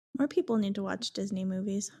More people need to watch Disney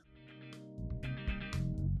movies.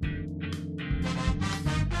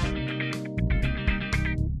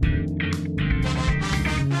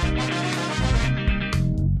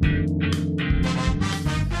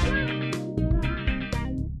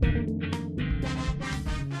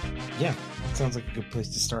 Yeah, sounds like a good place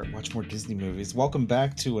to start. Watch more Disney movies. Welcome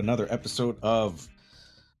back to another episode of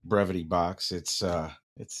Brevity Box. It's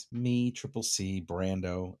me, Triple C,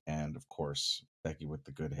 Brando, and of course Becky with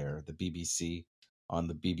the good hair, the BBC on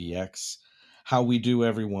the BBX. How we do,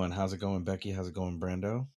 everyone? How's it going, Becky? How's it going,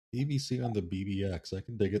 Brando? BBC on the BBX. I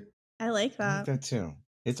can dig it. I like I that. like that too.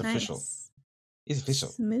 It's official. Nice. It's official.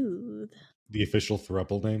 Smooth. The official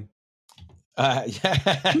throuple name. Yeah,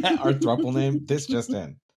 our throuple name. This just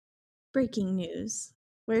in. Breaking news.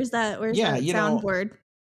 Where's that? Where's Yeah, that you know- soundboard?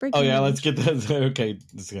 Breaking Oh yeah, news. let's get that. Okay,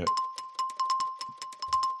 let's go.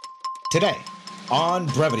 Today on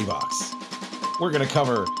Brevity Box, we're gonna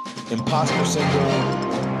cover imposter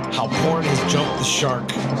syndrome, how porn has jumped the shark.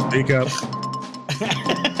 Speak up.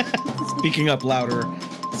 Speaking up louder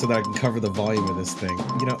so that I can cover the volume of this thing.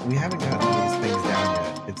 You know, we haven't gotten these things down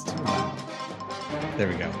yet. It's too loud. There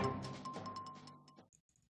we go.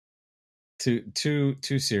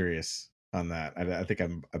 Too serious on that. I think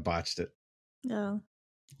I botched it. Oh,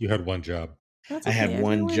 You had one job. that's I okay. had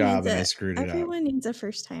one Everyone job needs and I screwed it up. Everyone needs a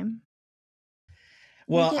first time.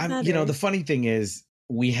 Well, get you know, better. the funny thing is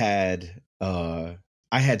we had I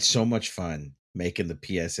had so much fun making the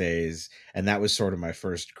PSAs, and that was sort of my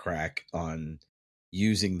first crack on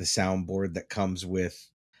using the soundboard that comes with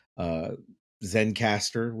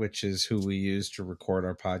Zencaster, which is who we use to record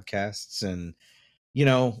our podcasts. And you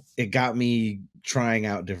know, it got me trying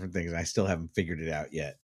out different things. I still haven't figured it out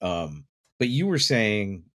yet. But you were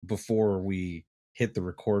saying before we hit the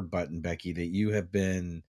record button, Becky, that you have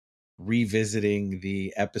been revisiting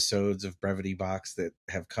the episodes of Brevity Box that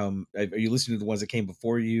have come. Are you listening to the ones that came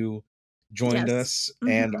before you joined Yes. us,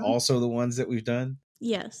 and Mhm. also the ones that we've done?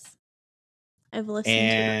 Yes, I've listened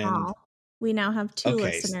And- to them all. We now have 2 Okay.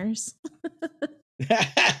 listeners.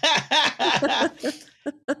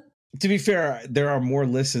 To be fair, there are more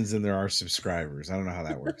listens than there are subscribers. I don't know how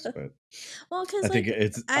that works, but Well, because I think like,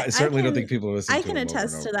 it's. I I certainly don't can- think people are listening. I to can them over and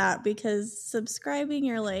attest to over. that, because subscribing,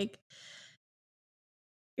 you're like,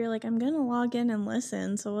 I'm gonna log in and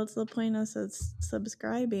listen. So what's the point of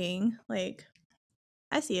subscribing? Like,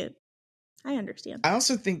 I see it. I understand. I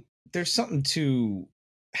also think there's something to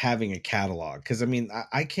having a catalog, because I mean,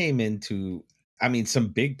 I came into, some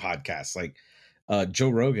big podcasts like Joe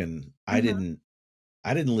Rogan. Mhm.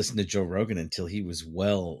 I didn't listen to Joe Rogan until he was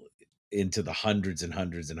well into the hundreds and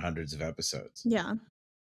hundreds and hundreds of episodes. Yeah.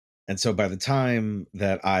 And so by the time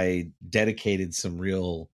that I dedicated some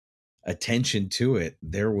real attention to it,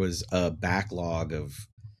 there was a backlog of,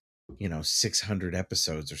 600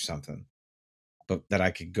 episodes or something, but that I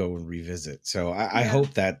could go and revisit. So I Yeah.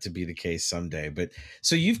 hope that to be the case someday. But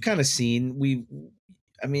so you've kind of seen,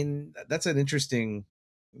 that's an interesting,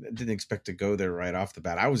 I didn't expect to go there right off the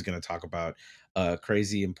bat. I was going to talk about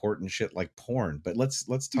crazy important shit like porn, but let's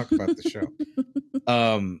talk about the show.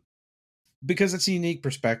 Because it's a unique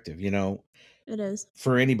perspective, It is.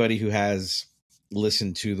 for anybody who has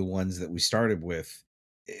listened to the ones that we started with.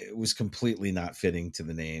 It was completely not fitting to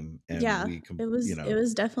the name, and Yeah, it It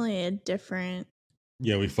was definitely a different.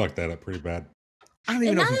 Yeah, we fucked that up pretty bad. I don't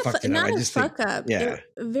even know if we Not fucked it up. not I a just think fuck up. yeah.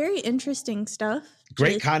 Very interesting stuff.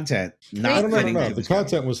 great Just- content, Great not No. fitting to The the show.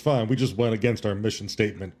 content was fine. We just went against our mission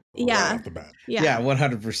statement Yeah. right off the bat. Yeah.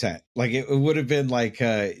 100%. Like it would have been like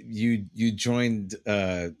you joined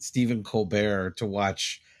Stephen Colbert to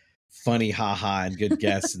watch funny haha and good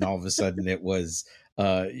guests, and all of a sudden it was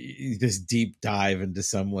this deep dive into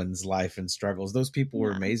someone's life and struggles. Those people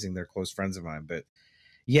were Yeah. amazing. They're close friends of mine, but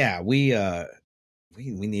yeah, we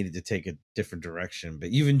needed to take a different direction.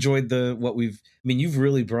 But you've enjoyed you've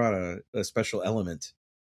really brought a special element.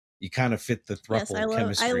 You kind of fit the throuple Yes,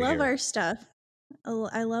 chemistry. I love here. our stuff.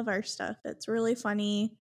 I love our stuff. It's really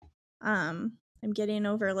funny. I'm getting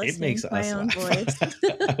over It listening makes to my us own laugh. voice.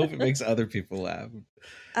 I hope it makes other people laugh.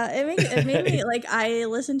 It made me like, I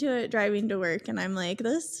listen to it driving to work, and I'm like,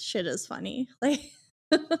 this shit is funny. Like,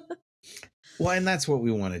 Well, and that's what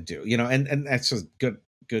we want to do, and that's a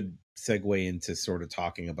good segue into sort of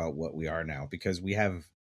talking about what we are now, because we have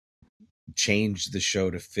changed the show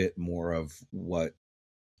to fit more of what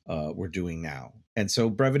we're doing now. And so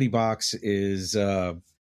Brevity Box is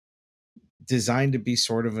designed to be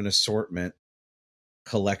sort of an assortment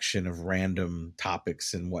collection of random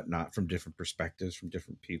topics and whatnot from different perspectives, from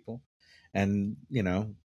different people. And,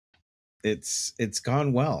 it's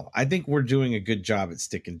gone well. I think we're doing a good job at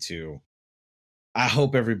sticking to. I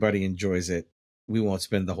hope everybody enjoys it. won't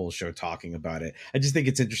spend the whole show talking about it. I just think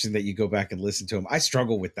it's interesting that you go back and listen to them. I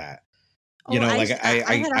struggle with that. You know, like I had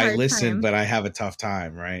a I hard listen, time. but I have a tough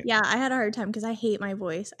time, right? Yeah, I had a hard time because I hate my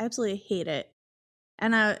voice. I absolutely hate it.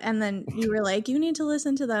 And then you were like, you need to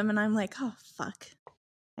listen to them, and I'm like, oh fuck.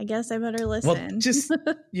 I guess I better listen. Well, just,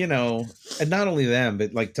 you know, and not only them,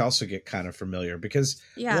 but like to also get kind of familiar, because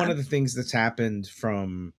one of the things that's happened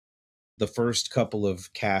from the first couple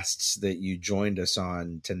of casts that you joined us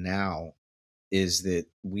on to now is that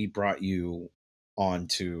we brought you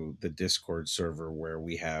onto the Discord server where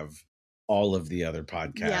we have all of the other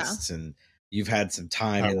podcasts, and you've had some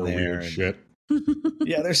time in there. Weird shit.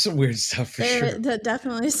 Yeah, there's some weird stuff for sure.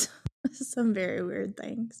 Definitely some very weird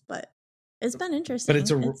things, but it's been interesting. But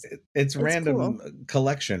it's random cool.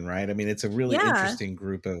 collection, right? I mean, it's a really interesting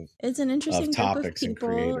group of it's an interesting group topics of people,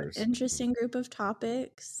 and creators. Interesting group of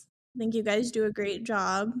topics. I think you guys do a great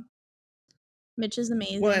job. Mitch is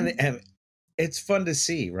amazing. Well, and it's fun to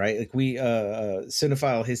see, right? Like we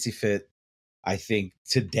Cinephile Hissy Fit, I think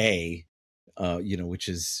today, you know, which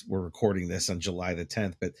is, we're recording this on July the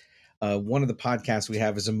 10th, but one of the podcasts we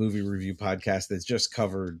have is a movie review podcast that's just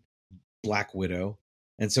covered Black Widow.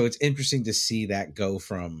 And so it's interesting to see that go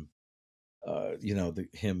from, you know,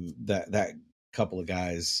 that couple of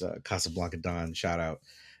guys, Casablanca Don, shout out,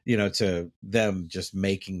 you know, to them just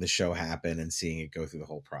making the show happen and seeing it go through the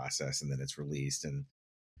whole process, and then it's released. And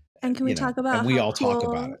can we talk about, and we all talk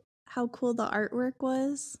about it, how cool the artwork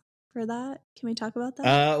was for that? Can we talk about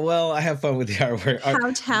that? Well, I have fun with the artwork.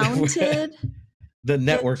 How talented. The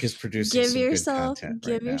network is producing give some yourself good content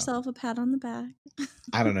give right yourself a pat on the back.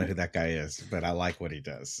 I don't know who that guy is, but I like what he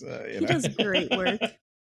does. He does great work.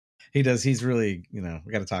 He does. He's really, you know,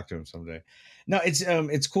 we got to talk to him someday. No,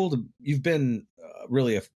 it's cool you've been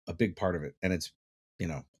really a big part of it, and it's, you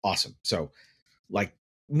know, awesome. So, like,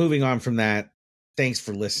 moving on from that, thanks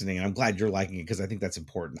for listening. I'm glad you're liking it, because I think that's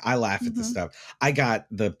important. I laugh at the stuff. I got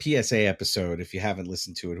the PSA episode. If you haven't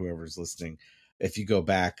listened to it, whoever's listening, if you go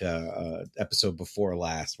back episode before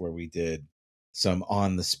last, where we did some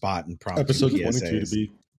on the spot and prompt episode PSAs. 22 to be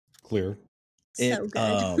clear. So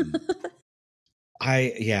good.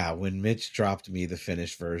 When Mitch dropped me the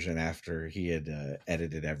finished version after he had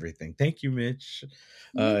edited everything. Thank you, Mitch.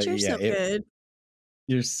 Mitch, you're so good.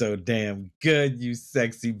 You're so damn good, you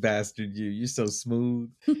sexy bastard. You're so smooth.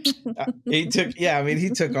 He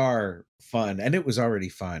took our fun, and it was already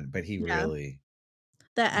fun, but he really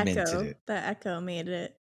the echo made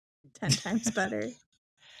it 10 times better.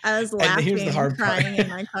 I was laughing and crying in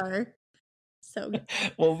my car. So good.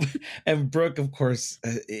 Well, and Brooke, of course,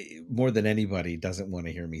 more than anybody, doesn't want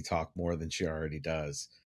to hear me talk more than she already does.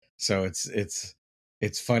 So it's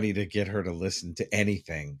funny to get her to listen to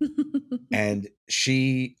anything. And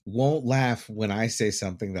she won't laugh when I say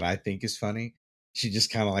something that I think is funny. She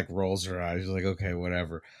just kind of like rolls her eyes. She's like, okay,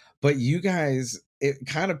 whatever. But you guys, it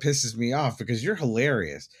kind of pisses me off because you're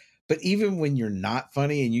hilarious. But even when you're not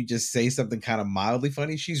funny and you just say something kind of mildly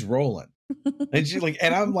funny, she's rolling. And she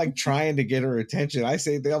and I'm like trying to get her attention. I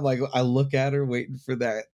say things, I'm like, I look at her waiting for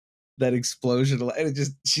that explosion, and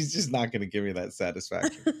she's just not going to give me that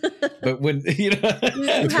satisfaction. But when it's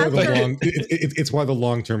why the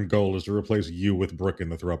long-term goal is to replace you with Brooke in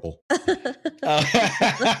the throuple.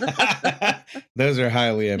 Those are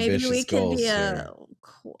highly ambitious Maybe we goals. Could be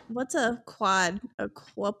what's a quad? A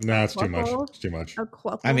quuple? No, it's too much. It's too much. A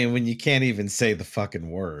quuple. I mean, when you can't even say the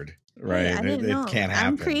fucking word, right? I didn't know. It can't happen.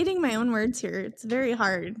 I'm creating my own words here. It's very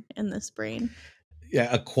hard in this brain.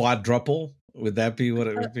 Yeah, a quadruple. Would that be what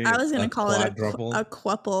it would be? I was going to call it a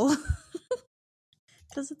quuple.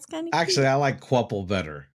 Because it's kind of Actually, I like quuple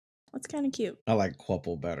better. It's kind of cute. I like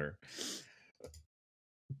quuple better.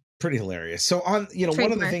 Pretty hilarious. So on,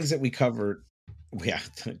 one of the things that we covered,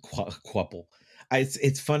 quuple.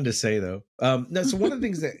 It's fun to say though. No, so one of the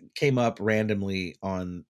things that came up randomly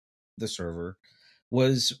on the server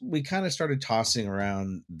was we kind of started tossing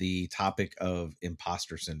around the topic of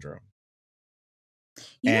imposter syndrome.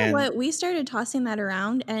 You know what? We started tossing that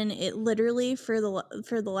around, and it literally for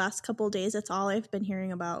the last couple of days, that's all I've been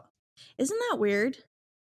hearing about. Isn't that weird?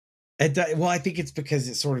 Well, I think it's because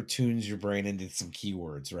it sort of tunes your brain into some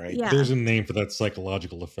keywords, right? Yeah. There's a name for that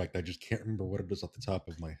psychological effect. I just can't remember what it is off the top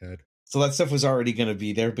of my head. So that stuff was already going to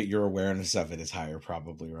be there, but your awareness of it is higher,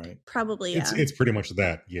 probably, right? Probably, yeah. It's pretty much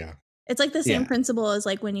that, yeah. It's like the same principle as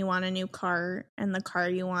like when you want a new car, and the car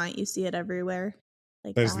you want, you see it everywhere.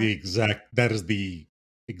 Like that is the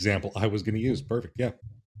example I was going to use. Perfect, yeah.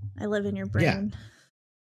 I live in your brain.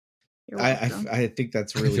 Yeah. I think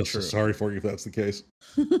that's really true. So sorry for you if that's the case.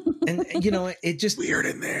 And it just weird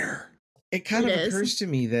in there. It kind of occurs to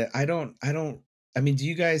me that I don't I mean, do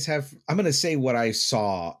you guys have, I'm going to say what I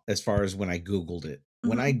saw as far as when I Googled it.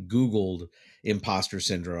 When I Googled imposter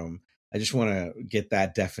syndrome, I just want to get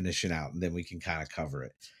that definition out and then we can kind of cover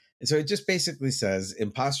it. And so it just basically says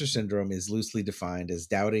imposter syndrome is loosely defined as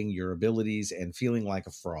doubting your abilities and feeling like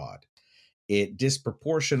a fraud. It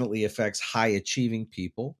disproportionately affects high achieving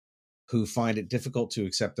people who find it difficult to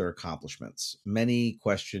accept their accomplishments. Many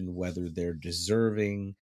question whether they're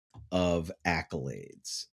deserving of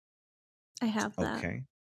accolades. I have that. Okay.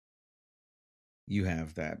 You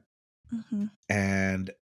have that. Mm-hmm.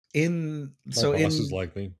 And my boss is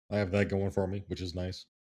like me. I have that going for me, which is nice.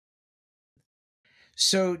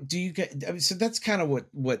 So do you get, I mean, so that's kind of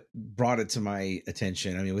what brought it to my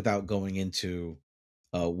attention. I mean, without going into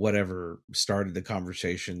whatever started the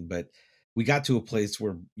conversation, but we got to a place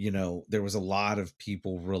where, you know, there was a lot of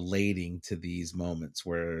people relating to these moments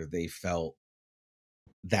where they felt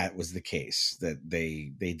that was the case, that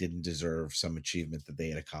they didn't deserve some achievement that they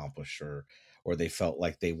had accomplished, or they felt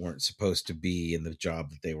like they weren't supposed to be in the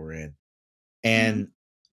job that they were in. And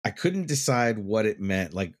I couldn't decide what it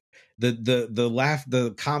meant. Like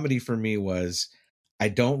the comedy for me was, I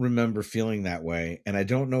don't remember feeling that way. And I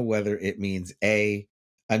don't know whether it means A,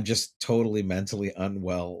 I'm just totally mentally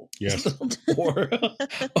unwell. Yes.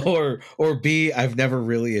 or B, I've never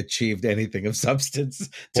really achieved anything of substance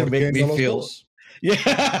to make me feel. Yeah.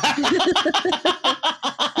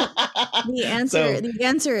 The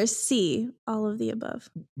answer is C, all of the above.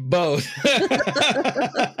 Both.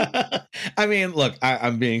 I mean, look,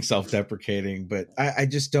 I'm being self-deprecating, but I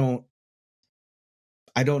just don't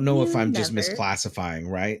know if I'm just misclassifying,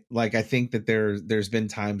 right? Like, I think that there's been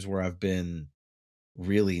times where I've been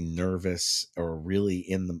really nervous or really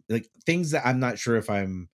in the, like, things that I'm not sure if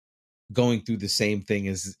I'm going through the same thing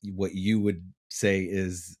as what you would say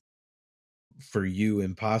is for you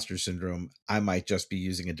imposter syndrome. I might just be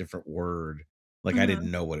using a different word. Like, I didn't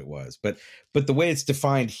know what it was, but the way it's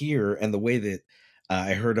defined here and the way that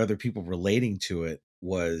I heard other people relating to it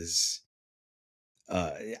was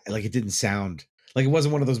like, it didn't sound like, it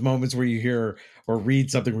wasn't one of those moments where you hear or read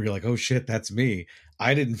something where you're like, oh shit, that's me.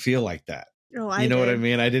 I didn't feel like that. Oh, you know what I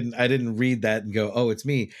mean? I didn't read that and go, oh, it's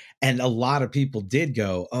me. And a lot of people did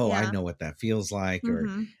go, oh, yeah, I know what that feels like.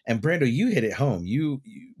 And Brando, you hit it home. You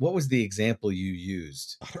what was the example you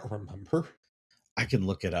used? I don't remember. I can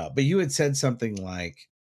look it up. But you had said something like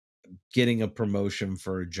getting a promotion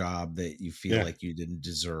for a job that you feel like you didn't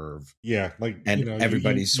deserve. Yeah, like, and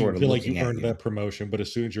everybody's sort of feel looking like you earned that promotion, but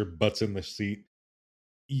as soon as your butt's in the seat,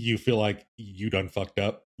 you feel like you done fucked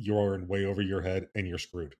up. You're in way over your head and you're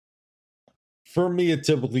screwed. For me, it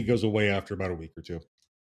typically goes away after about a week or two.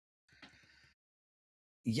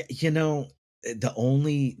 Yeah, you know, the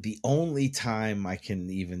only time I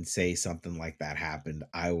can even say something like that happened,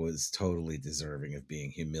 I was totally deserving of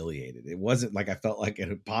being humiliated. It wasn't like I felt like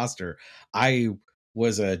an imposter. I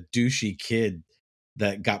was a douchey kid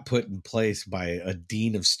that got put in place by a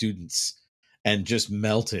dean of students and just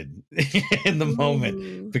melted in the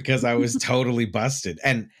moment because I was totally busted.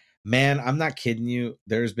 And man, I'm not kidding you.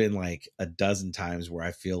 There's been like a dozen times where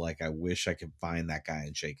I feel like I wish I could find that guy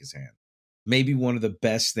and shake his hand. Maybe one of the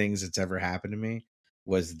best things that's ever happened to me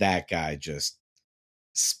was that guy just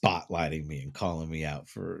spotlighting me and calling me out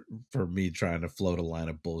for me trying to float a line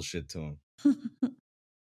of bullshit to him.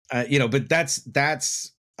 You know, but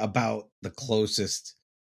that's about the closest.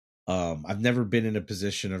 I've never been in a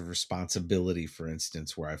position of responsibility, for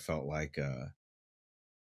instance, where I felt like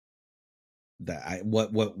that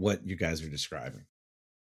what you guys are describing.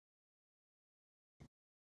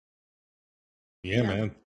 Yeah,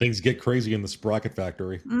 man. Things get crazy in the Sprocket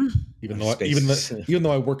factory. Even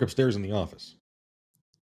though I work upstairs in the office.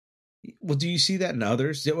 Well, do you see that in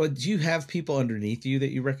others? Do you have people underneath you that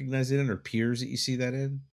you recognize it in, or peers that you see that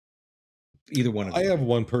in? Either one of them. I have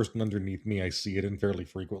one person underneath me I see it in fairly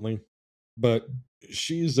frequently, but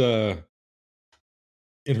she's in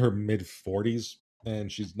her mid-40s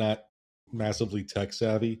and she's not massively tech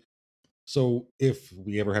savvy. So if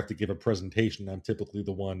we ever have to give a presentation, I'm typically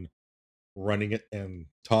the one running it and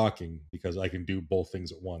talking because I can do both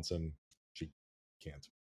things at once and she can't.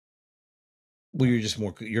 Well,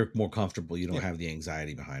 you're more comfortable. You don't have the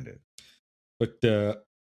anxiety behind it. But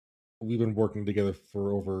we've been working together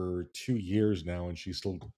for over 2 years now and she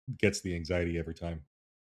still gets the anxiety every time.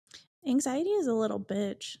 Anxiety is a little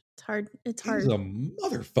bitch. It's hard. It's hard. He's a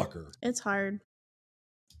motherfucker. It's hard.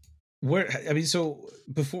 So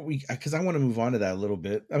before because I want to move on to that a little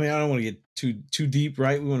bit. I mean, I don't want to get too deep,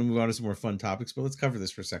 right? We want to move on to some more fun topics, but let's cover this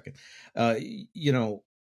for a second. You know,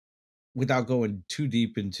 without going too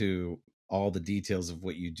deep into all the details of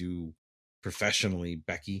what you do professionally,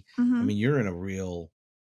 Becky, I mean, you're in a real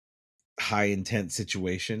high intent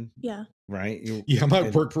situation. Yeah. Right. My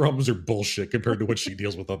work problems are bullshit compared to what she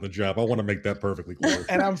deals with on the job. I want to make that perfectly clear.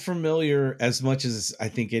 And I'm familiar as much as I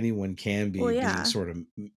think anyone can be, Well, yeah. being sort of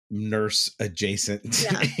nurse adjacent.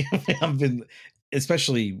 Yeah. I've been,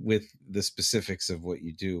 especially with the specifics of what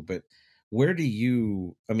you do. But where do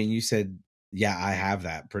you? I mean, you said, yeah, I have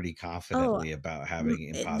that pretty confidently about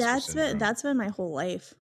having imposter syndrome. That's been my whole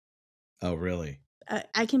life. Oh, really?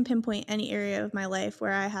 I can pinpoint any area of my life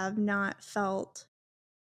where I have not felt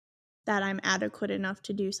that I'm adequate enough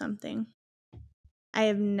to do something. I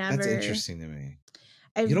have never. That's interesting to me.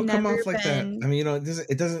 I've you don't come never off like been, that. I mean,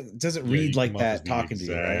 it doesn't read like that talking to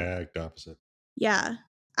you, right? Exact opposite. Yeah,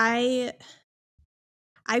 I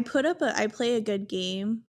play a good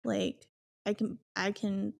game. Like I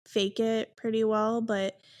can fake it pretty well,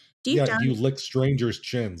 but deep down, you lick strangers'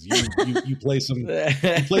 chins. You play some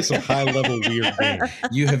high level weird game.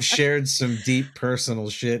 You have shared some deep personal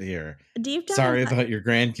shit here. Deep down, sorry about your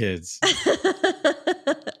grandkids.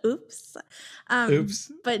 Oops.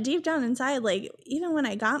 Oops. But deep down inside, like even when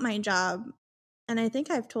I got my job, and I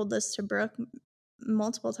think I've told this to Brooke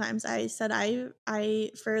multiple times, I said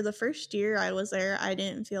I for the first year I was there, I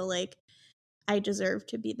didn't feel like I deserved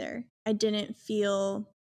to be there. I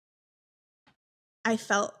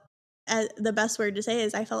felt, the best word to say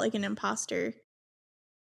is I felt like an imposter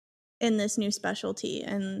in this new specialty.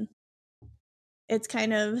 And it's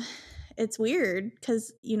weird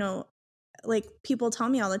because, like people tell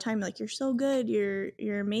me all the time, like, you're so good,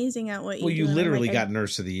 you're amazing at what you do. Well, you literally got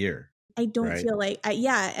Nurse of the Year. I don't feel like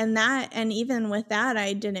and even with that,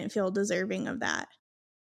 I didn't feel deserving of that.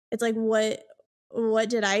 It's like, what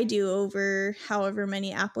did I do over however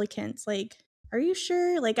many applicants? Like, are you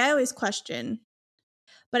sure? Like, I always question.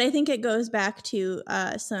 But I think it goes back to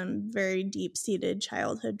some very deep-seated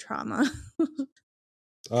childhood trauma.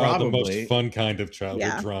 Probably. The most fun kind of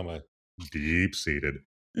childhood trauma. Deep-seated.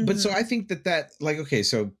 But so I think that like, okay,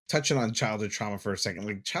 so touching on childhood trauma for a second,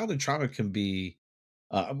 like childhood trauma can be,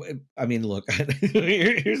 I mean, look,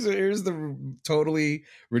 here's the totally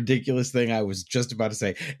ridiculous thing I was just about to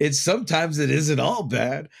say. Sometimes it isn't all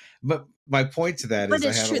bad, but my point to that is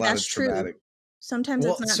I had a lot of traumatic. Sometimes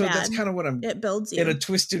it's not so bad. That's kind of what it builds you in a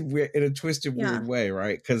twisted weird way,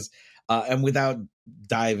 right? Because and without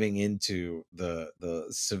diving into the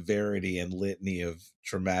severity and litany of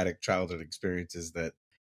traumatic childhood experiences that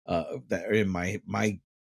are in my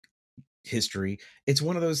history, it's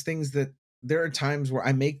one of those things that there are times where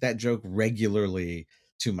I make that joke regularly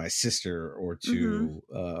to my sister or to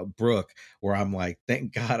Brooke, where I'm like,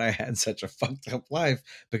 thank God I had such a fucked up life,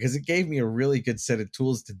 because it gave me a really good set of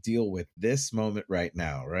tools to deal with this moment right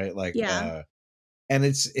now, right? Like, and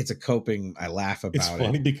it's a coping. I laugh about it. It's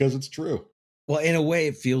funny because it's true. Well, in a way,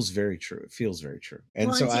 it feels very true. It feels very true.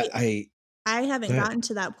 And so I haven't gotten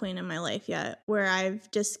to that point in my life yet where I've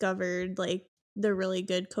discovered like the really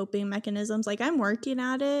good coping mechanisms. Like, I'm working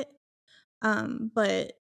at it,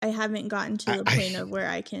 but I haven't gotten to the point of where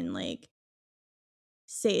I can like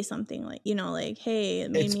say something like, like, hey, it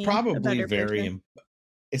made me probably a better person.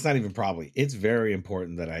 It's not even probably. It's very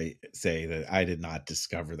important that I say that I did not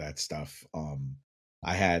discover that stuff.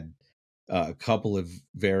 I had a couple of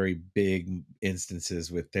very big instances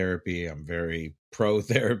with therapy. I'm very pro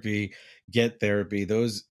therapy. Get therapy.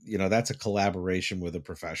 Those, that's a collaboration with a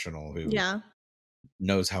professional who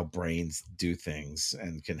knows how brains do things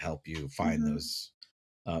and can help you find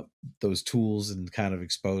those tools and kind of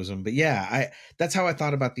expose them. But that's how I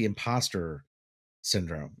thought about the imposter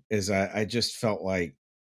syndrome. Is I just felt like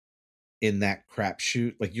in that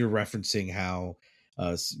crapshoot, like you're referencing how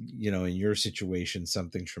in your situation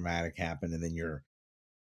something traumatic happened, and then you're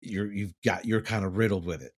kind of riddled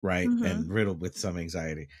with it, right? And riddled with some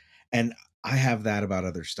anxiety. And I have that about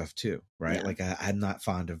other stuff too, right? Like I'm not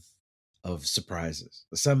fond of surprises.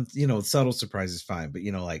 Some subtle surprises fine, but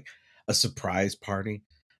like a surprise party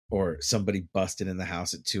or somebody busted in the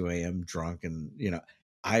house at 2 a.m. drunk, and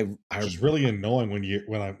it's really annoying when you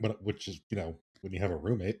have a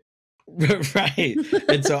roommate. Right.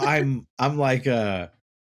 And so I'm like I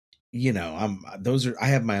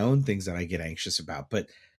have my own things that I get anxious about, but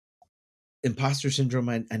imposter syndrome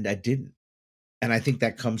and I didn't. And I think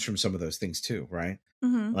that comes from some of those things too, right?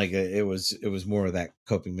 Like it was more of that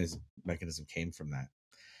coping mechanism came from that.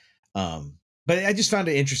 But I just found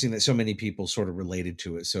it interesting that so many people sort of related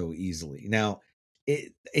to it so easily. Now,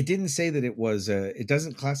 it didn't say that it was it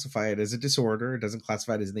doesn't classify it as a disorder. It doesn't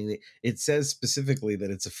classify it as anything. It says specifically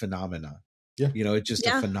that it's a phenomena. Yeah. It's just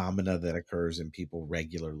a phenomena that occurs in people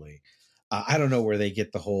regularly. I don't know where they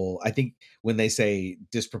get the whole, I think when they say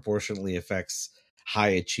disproportionately affects high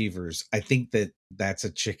achievers, I think that's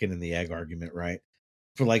a chicken and the egg argument, right?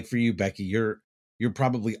 for you, Becky, you're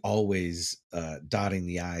probably always dotting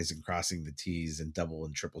the I's and crossing the T's and double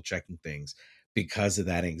and triple checking things because of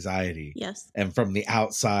that anxiety. Yes. And from the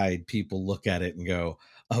outside, people look at it and go,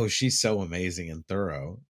 oh, she's so amazing and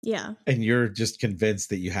thorough. Yeah. And you're just convinced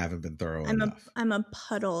that you haven't been thorough enough. I'm a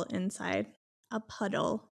puddle inside. A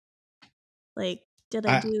puddle. Like, did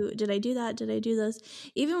I do that? Did I do this?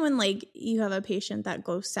 Even when like you have a patient that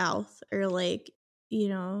goes south, or like, you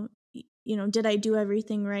know, did I do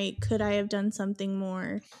everything right? Could I have done something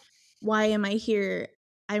more? Why am I here?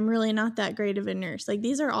 I'm really not that great of a nurse. Like,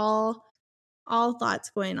 these are all thoughts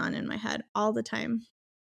going on in my head all the time.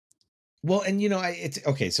 Well, and it's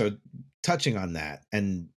okay. So touching on that,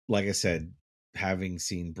 and like I said, having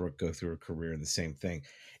seen Brooke go through her career in the same thing,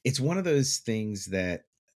 it's one of those things that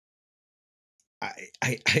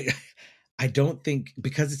I don't think,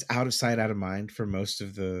 because it's out of sight, out of mind for most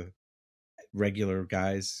of the regular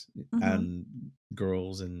guys and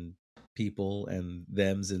girls and people and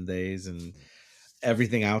thems and theys and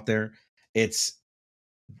everything out there, it's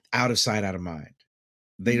out of sight, out of mind.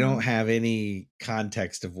 They don't have any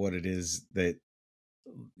context of what it is that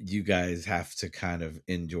you guys have to kind of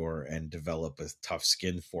endure and develop a tough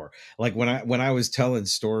skin for. Like when I was telling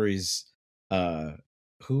stories,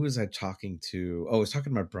 who was I talking to? Oh, I was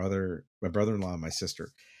talking to my brother-in-law and my sister.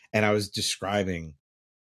 And I was describing,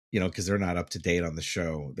 because they're not up to date on the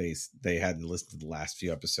show. They hadn't listened to the last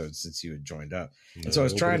few episodes since you had joined up. And so I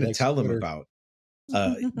was trying to tell them about,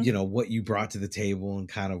 what you brought to the table and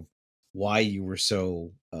kind of why you were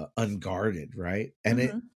so unguarded. Right.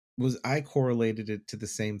 And I correlated it to the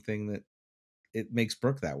same thing that it makes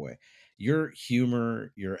Brooke that way. Your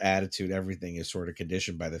humor, your attitude, everything is sort of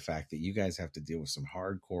conditioned by the fact that you guys have to deal with some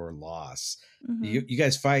hardcore loss. You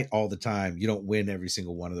guys fight all the time. You don't win every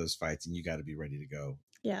single one of those fights, and you got to be ready to go.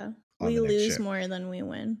 Yeah. We lose more than we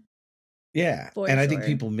win. Yeah. And I think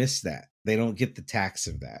people miss that. They don't get the tax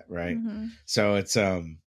of that. Right. So it's, I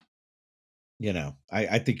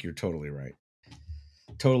think you're totally right.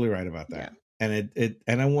 Totally right about that. Yeah.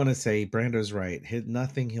 And I want to say Brando's right.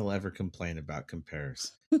 Nothing he'll ever complain about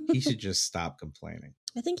compares. He should just stop complaining.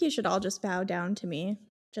 I think you should all just bow down to me.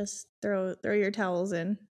 Just throw your towels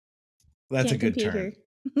in. That's a good turn.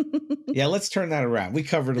 Yeah, let's turn that around. We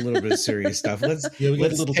covered a little bit of serious stuff. Let's get a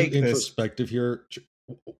little bit introspective here.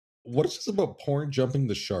 What is this about porn jumping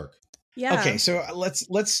the shark? Yeah. Okay, so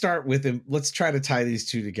let's start with him. Let's try to tie these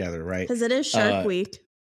two together, right? Because it is Shark Week.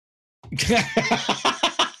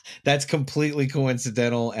 That's completely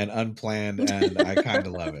coincidental and unplanned, and I kind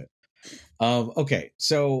of love it. Okay,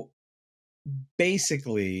 so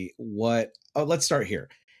basically let's start here.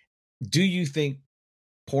 Do you think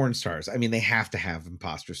porn stars, I mean, they have to have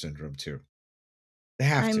imposter syndrome too? They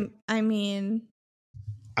have to. I mean,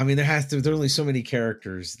 there's only so many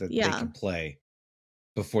characters that they can play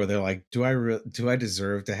before they're like, do I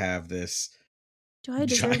deserve to have this? Do I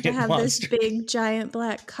deserve to have this big giant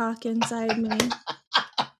black cock inside me?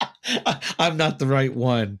 I'm not the right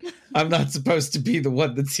one. I'm not supposed to be the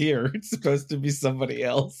one that's here. It's supposed to be somebody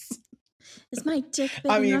else. Is my dick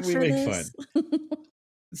big enough for this? Fun.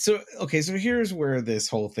 So here's where this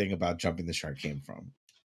whole thing about jumping the shark came from.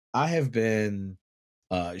 I have been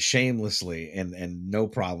shamelessly and no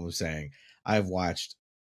problem saying I've watched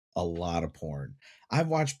a lot of porn. I've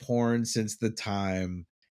watched porn since the time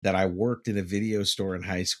that I worked in a video store in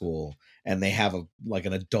high school, and they have an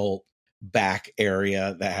adult back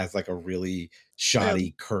area that has like a really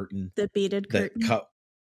shoddy curtain, the beaded curtain.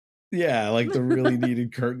 Like the really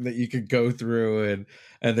needed curtain that you could go through,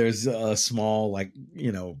 and there's a small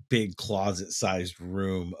big closet sized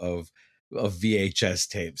room of VHS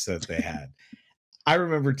tapes that they had. I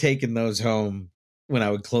remember taking those home when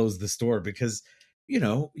I would close the store because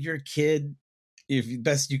you're a kid. If the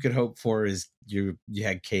best you could hope for is you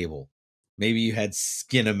had cable, maybe you had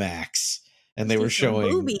Skinamax. And they were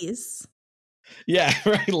showing boobies. Yeah,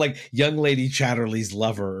 right. Like Young Lady Chatterley's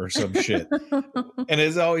Lover or some shit. And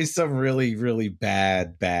it's always some really, really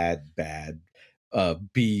bad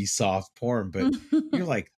B soft porn. But you're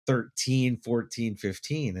like 13, 14,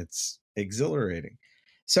 15. It's exhilarating.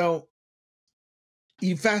 So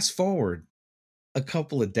you fast forward a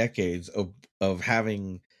couple of decades of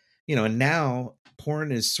having, and now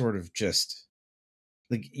porn is sort of just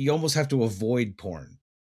like you almost have to avoid porn.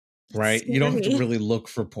 Right. You don't have to really look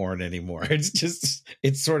for porn anymore.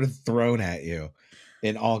 It's sort of thrown at you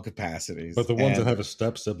in all capacities. But the ones that have a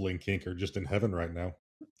step sibling kink are just in heaven right now.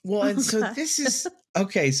 Well, and so this is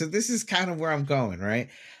okay. So this is kind of where I'm going, right?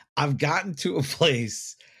 I've gotten to a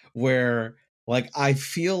place where I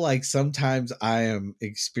feel like sometimes I am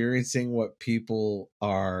experiencing what people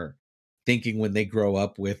are thinking when they grow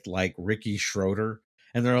up with like Ricky Schroeder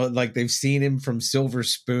and they're like, they've seen him from Silver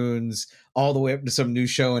Spoons all the way up to some new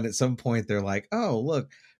show, and at some point they're like, oh look,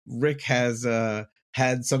 Rick has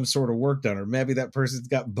had some sort of work done, or maybe that person's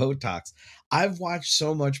got Botox. I've watched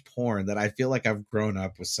so much porn that I feel like I've grown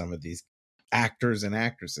up with some of these actors and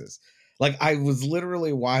actresses. Like, I was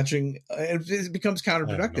literally watching, it becomes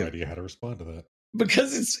counterproductive. I have no idea how to respond to that,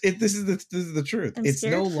 because this is the truth. It's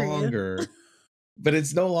no longer but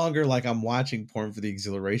it's no longer like I'm watching porn for the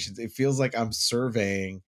exhilarations. It feels like I'm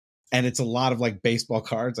surveying, and it's a lot of like baseball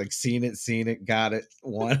cards, like seen it, got it,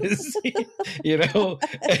 won it, you know,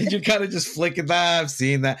 and you're kind of just flicking that. I've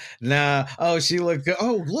seen that. Nah, oh, she looked good.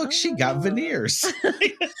 Oh, look, she got veneers.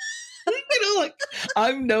 You know, like,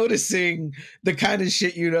 I'm noticing the kind of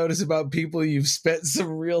shit you notice about people you've spent some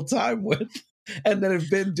real time with and that have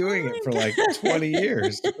been doing it for like 20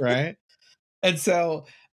 years, right? And so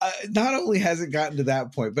not only has it gotten to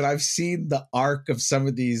that point, but I've seen the arc of some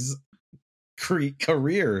of these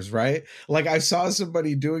careers, right? Like, I saw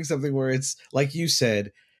somebody doing something where it's like you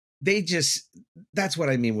said, that's what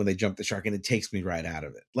I mean when they jump the shark, and it takes me right out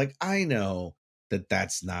of it. Like, I know that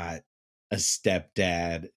that's not a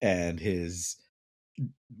stepdad and his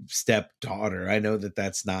stepdaughter. I know that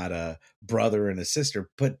that's not a brother and a sister,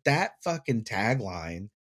 but that fucking tagline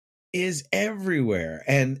is everywhere,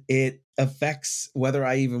 and it affects whether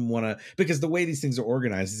I even want to, because the way these things are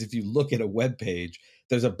organized is if you look at a web page,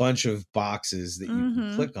 there's a bunch of boxes that you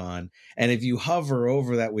can click on, and if you hover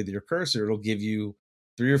over that with your cursor, it'll give you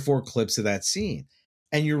 3 or 4 clips of that scene,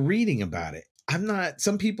 and you're reading about it.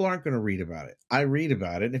 Some people aren't going to read about it. I read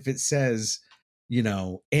about it, and if it says, you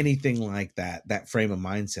know, anything like that frame of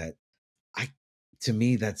mindset, to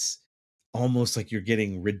me, that's almost like you're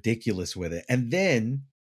getting ridiculous with it. And then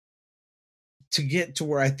to get to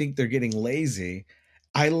where I think they're getting lazy,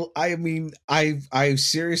 I mean, I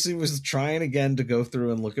seriously was trying again to go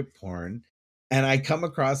through and look at porn, and I come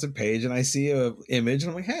across a page and I see a image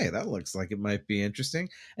and I'm like, hey, that looks like it might be interesting.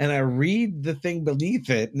 And I read the thing beneath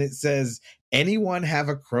it and it says, anyone have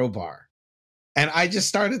a crowbar? And I just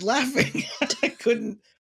started laughing. I couldn't.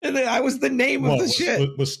 And then I was the name of the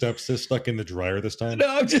shit. Was stepsis stuck in the dryer this time?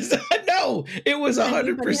 No, it was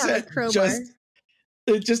 100%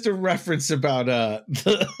 just a reference about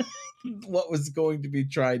what was going to be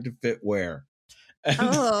tried to fit where. And,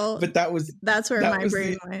 but that's where my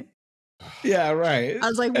brain went. Yeah, right. I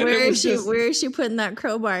was like, where is she putting that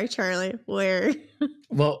crowbar, Charlie? Where?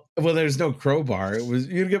 Well, there's no crowbar.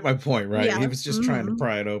 You get my point, right? Yeah. He was just trying to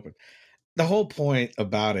pry it open. The whole point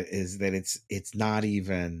about it is that it's not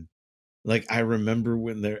even like, I remember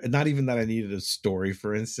when not even that I needed a story,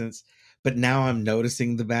 for instance, but now I'm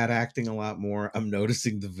noticing the bad acting a lot more. I'm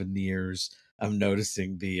noticing the veneers. I'm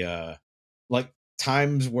noticing the like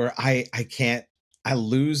times where I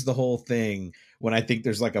lose the whole thing when I think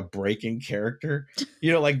there's like a break in character.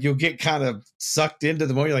 You know, like, you'll get kind of sucked into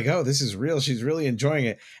the moment. You're like, oh, this is real. She's really enjoying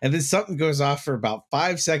it. And then something goes off for about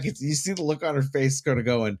 5 seconds. And you see the look on her face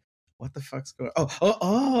going, what the fuck's going on?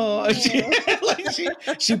 Oh.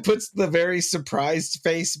 She puts the very surprised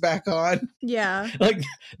face back on. Yeah. Like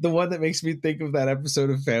the one that makes me think of that episode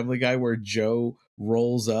of Family Guy where Joe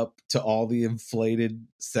rolls up to all the inflated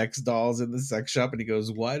sex dolls in the sex shop and he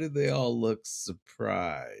goes, why do they all look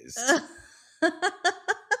surprised?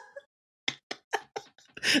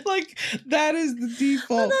 Like, that is the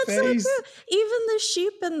default face. So even the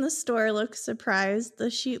sheep in the store look surprised.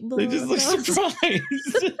 The sheep they just look surprised.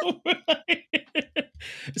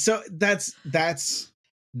 So that's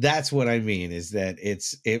what I mean, is that it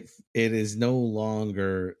is no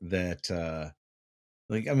longer that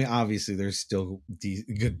like, I mean, obviously there's still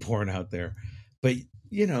good porn out there, but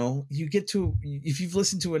you know, you get to, if you've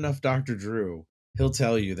listened to enough Dr. Drew, he'll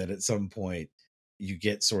tell you that at some point you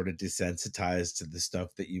get sort of desensitized to the stuff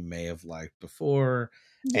that you may have liked before.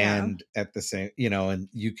 Yeah. And at the same, you know, and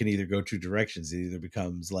you can either go 2 directions. It either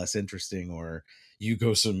becomes less interesting or you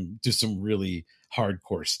go do some really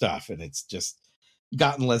hardcore stuff and it's just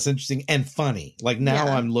gotten less interesting and funny. Like now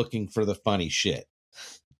I'm looking for the funny shit.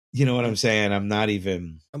 You know what I'm saying? I'm not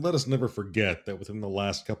even. And let us never forget that within the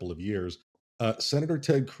last couple of years, Senator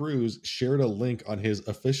Ted Cruz shared a link on his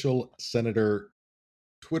official senator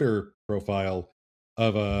Twitter profile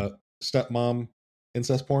of a stepmom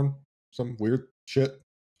incest porn, some weird shit.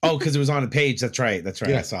 Oh, because it was on a page. That's right.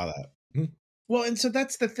 Yeah. I saw that. Mm-hmm. Well, and so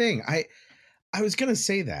that's the thing. I was gonna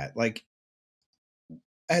say that, like,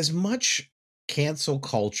 as much cancel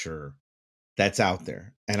culture that's out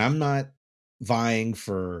there, and I'm not vying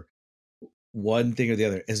for one thing or the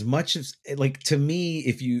other, as much as, like, to me,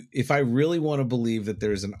 if I really want to believe that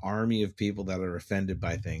there's an army of people that are offended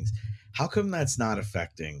by things, how come that's not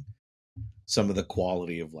affecting some of the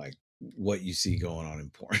quality of like what you see going on in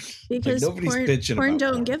porn. Because like nobody's bitching porn about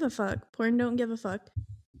don't porn. give a fuck. Porn don't give a fuck.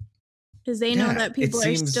 Because they know that people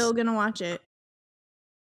are still gonna watch it.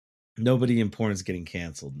 Nobody in porn is getting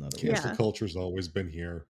canceled. In other words. Cancel culture's always been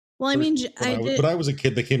here. Well, I mean, when I was a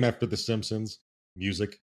kid, they came after The Simpsons,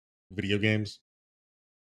 music, video games.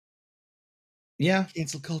 Yeah,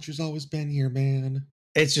 cancel culture's always been here, man.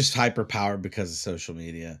 It's just hyper powered because of social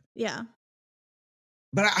media. Yeah.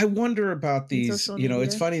 But I wonder about these,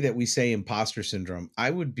 it's funny that we say imposter syndrome.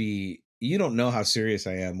 You don't know how serious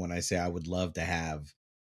I am when I say I would love to have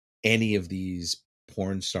any of these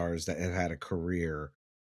porn stars that have had a career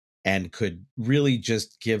and could really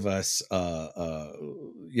just give us,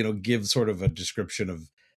 give sort of a description of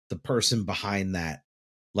the person behind that.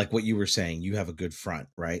 Like what you were saying, you have a good front,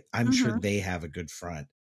 right? I'm sure they have a good front.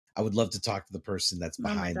 I would love to talk to the person that's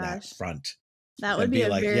behind that front. That would be a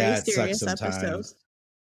very serious episode.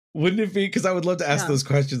 Wouldn't it be? Because I would love to ask those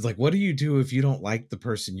questions. Like, what do you do if you don't like the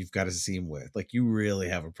person you've got to scene with? Like, you really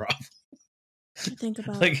have a problem. Think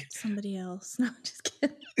about somebody else. No, just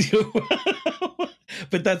kidding.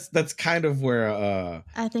 But that's kind of where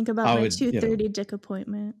I think about my 2:30 dick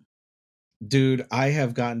appointment. Dude, I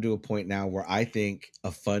have gotten to a point now where I think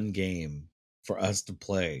a fun game for us to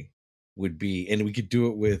play would be, and we could do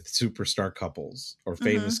it with superstar couples or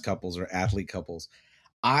famous couples or athlete couples.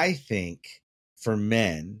 I think for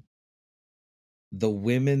men, the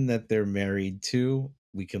women that they're married to,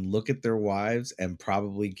 we can look at their wives and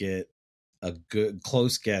probably get a good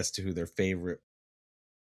close guess to who their favorite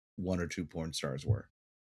one or two porn stars were.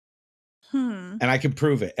 And I can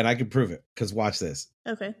prove it. Because watch this.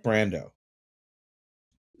 Okay. Brando.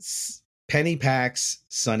 Penny Pax,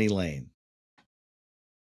 Sunny Lane.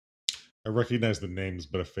 I recognize the names,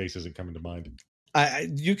 but a face isn't coming to mind.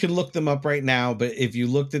 You can look them up right now, but if you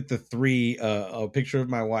looked at the three, a picture of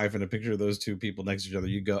my wife and a picture of those two people next to each other,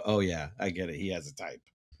 you go, oh yeah, I get it. He has a type.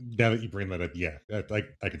 Now that you bring that up, yeah,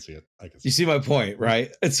 I can see it. You see my point,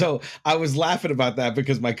 right? And so I was laughing about that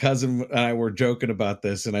because my cousin and I were joking about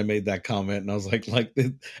this, and I made that comment, and I was like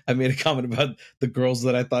I made a comment about the girls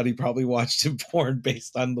that I thought he probably watched in porn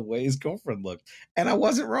based on the way his girlfriend looked, and I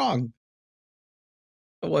wasn't wrong.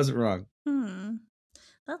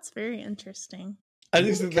 That's very interesting. I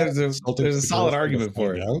think there's a solid argument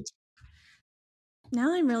for it.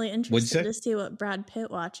 Now I'm really interested to see what Brad Pitt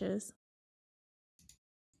watches.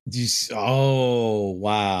 Oh,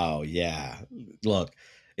 wow. Yeah. Look,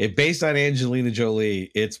 if based on Angelina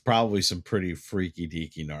Jolie, it's probably some pretty freaky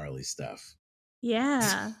deaky gnarly stuff.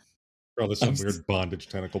 Yeah. Probably some weird bondage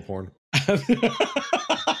tentacle porn.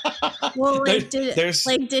 Well, did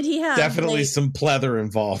he have definitely some pleather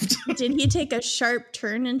involved? Did he take a sharp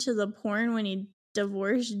turn into the porn when he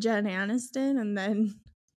divorced Jen Aniston and then?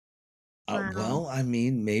 Well, I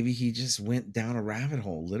mean, maybe he just went down a rabbit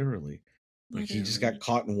hole, literally. Like he just got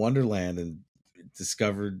caught in Wonderland and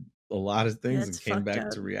discovered a lot of things and came back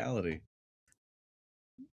to reality.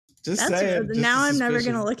 Just saying. Now I'm never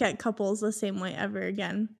going to look at couples the same way ever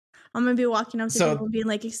again. I'm going to be walking up to people and being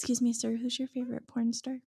like, "Excuse me, sir, who's your favorite porn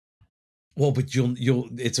star?" Well, but you'll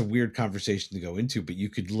it's a weird conversation to go into, but you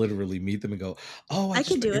could literally meet them and go, "Oh, I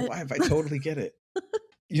could do it. Wife. I totally get it."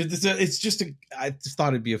 It's just I just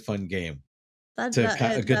thought it'd be a fun game. A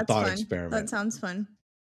good thought experiment. That sounds fun.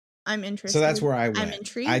 I'm interested. So that's where I went. I'm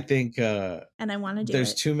intrigued. I think and I want to do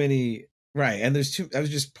there's too many, right? And I was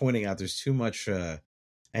just pointing out there's too much I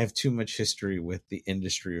have too much history with the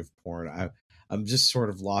industry of porn. I'm just sort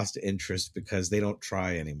of lost interest because they don't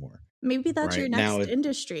try anymore. Maybe that's your next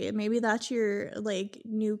industry. Maybe that's your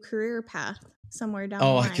new career path somewhere down the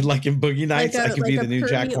line. I could in Boogie Nights, I could be the new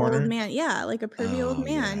Jack Horner. Old man. Yeah, like a pervy old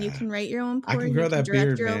man. Yeah. You can write your own porn. I can grow that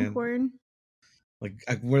beard, your man. Own porn. Like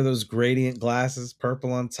I wear those gradient glasses,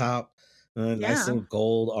 purple on top, nice little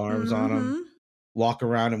gold arms on them. Walk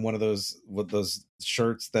around in one of those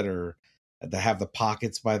shirts that have the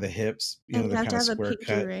pockets by the hips. You know, they're kind of square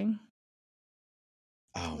cut. Ring.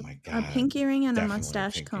 Oh my god! A pinky ring and a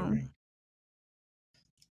mustache comb. Ring.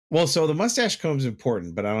 Well, so the mustache comb is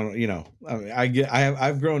important, but I don't.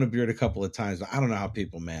 I've grown a beard a couple of times, but I don't know how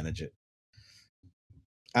people manage it.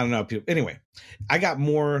 I don't know. Anyway, I got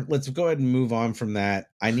more. Let's go ahead and move on from that.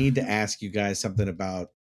 I need to ask you guys something about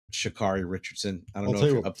Sha'Carri Richardson. I don't know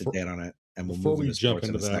if you're up to date on it. And before we jump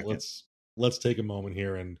into that, let's take a moment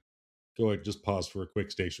here and go ahead and just pause for a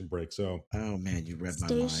quick station break. So, oh man, you read my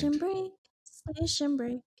mind. Station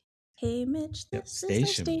break. Hey Mitch, this is the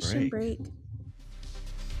station break.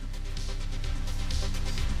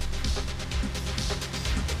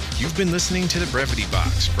 You've been listening to The Brevity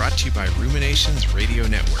Box, brought to you by Ruminations Radio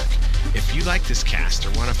Network. If you like this cast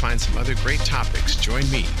or want to find some other great topics, join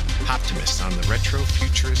me, Optimist, on the Retro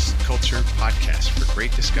Futurist Culture Podcast for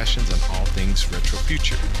great discussions on all things retro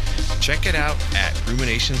future. Check it out at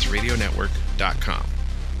ruminationsradionetwork.com.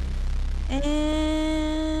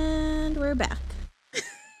 And we're back.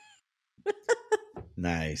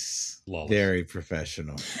 Nice. Flawless. Very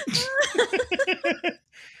professional.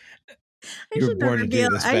 I You were should born never to be do al-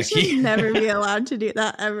 this, I Becky. should never be allowed to do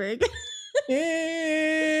that ever again.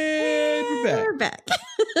 And We're back.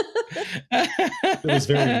 It was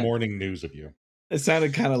very morning news of you. It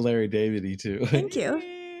sounded kind of Larry David-y too. Thank you.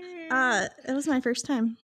 It was my first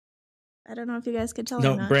time. I don't know if you guys could tell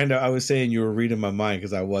No, or not. Brando, I was saying you were reading my mind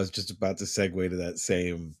because I was just about to segue to that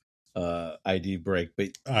same ID break. But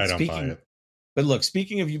I don't buy it. But look,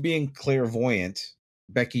 speaking of you being clairvoyant,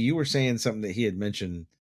 Becky, you were saying something that he had mentioned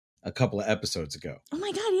a couple of episodes ago. Oh my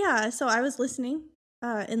god, yeah. So I was listening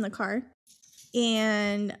in the car,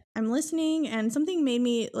 and I'm listening, and something made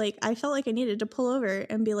me like, I felt like I needed to pull over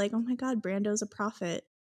and be like, oh my god, Brando's a prophet.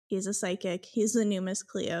 He's a psychic. He's the new Miss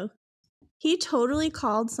Cleo. He totally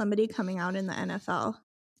called somebody coming out in the NFL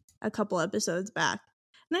a couple episodes back.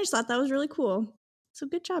 And I just thought that was really cool. So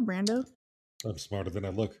good job, Brando. I'm smarter than I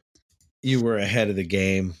look. You were ahead of the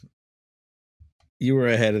game. You were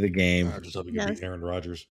ahead of the game. I just hope you can Yes. beat Aaron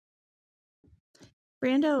Rodgers.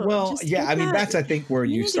 Brando. Well, just yeah, get I mean, that- that's, I think, where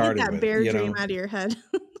you need started to get that with, bear you dream know. out of your head.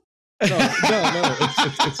 No.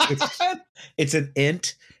 It's It's an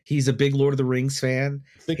int. He's a big Lord of the Rings fan.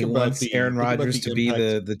 think He about wants Aaron think about Rodgers to be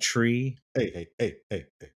impact- the tree. Hey.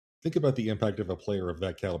 Think about the impact of a player of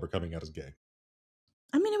that caliber coming out as gay.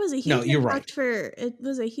 I mean, it was a huge No, you're impact it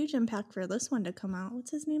was a huge impact for this one to come out.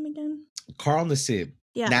 What's his name again? Carl Nassib.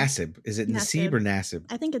 Yeah, Nassib. Is it Nassib or Nassib?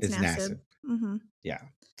 I think it's It's Nassib. Mm-hmm. Yeah.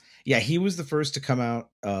 Yeah, he was the first to come out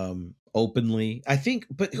openly. I think,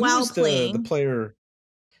 but who While was the playing. player?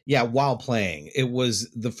 Yeah, while playing. It was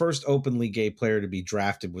the first openly gay player to be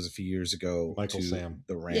drafted was a few years ago Michael to Sam.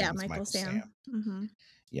 the Rams. Yeah, Michael Sam. Mm-hmm.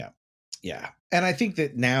 Yeah. And I think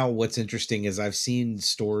that now what's interesting is I've seen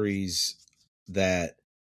stories that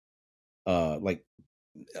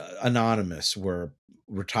anonymous where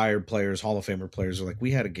retired players, Hall of Famer players are like,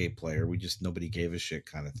 we had a gay player, we just nobody gave a shit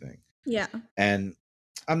kind of thing. Yeah. And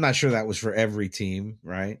I'm not sure that was for every team,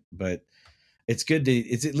 right? But it's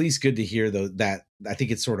at least good to hear though that I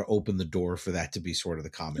think it's sort of opened the door for that to be sort of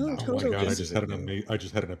the common Oh, knowledge. Oh my Totally. god! I This just isn't had new. I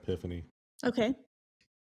just had an epiphany. Okay.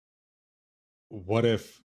 What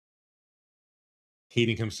if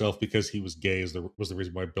hating himself because he was gay was the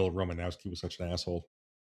reason why Bill Romanowski was such an asshole?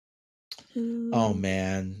 Oh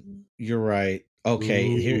man, you're right. Okay,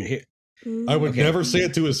 Ooh. here I would Okay. never say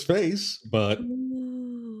it to his face, but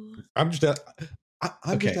Ooh. I'm just I'm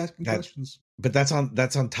Okay, just asking questions. but that's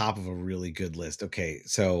on top of a really good list. Okay,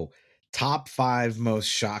 so top 5 most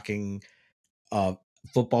shocking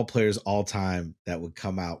football players all time that would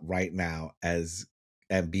come out right now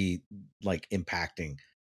and be like impacting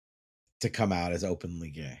to come out as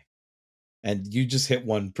openly gay. And you just hit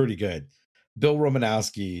one pretty good. Bill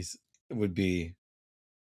Romanowski's would be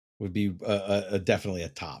definitely a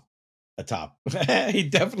top.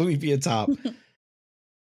 He'd definitely be a top.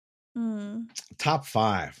 Mm. Top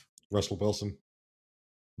 5. Russell Wilson.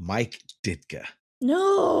 Mike Ditka.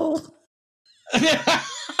 No.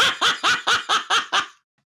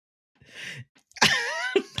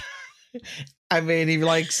 I mean, he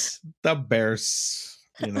likes the Bears.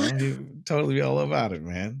 You know, he totally be all about it,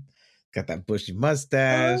 man. Got that bushy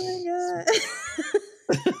mustache. Oh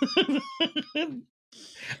my god.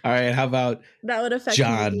 All right, how about That would affect me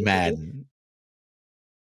John deeply. Madden?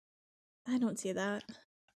 I don't see that.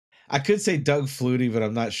 I could say Doug Flutie, but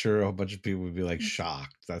I'm not sure a bunch of people would be like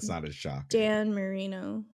shocked. That's not as shocking. Dan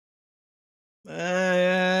Marino.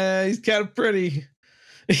 He's kind of pretty.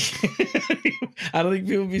 I don't think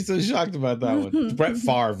people would be so shocked about that one. Brett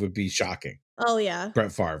Favre would be shocking. Oh yeah.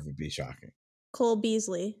 Brett Favre would be shocking. Cole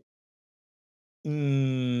Beasley. I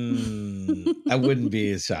wouldn't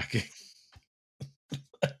be as shocking.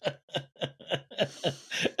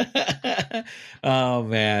 Oh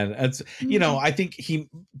man, that's I think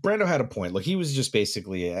Brando had a point. Look, he was just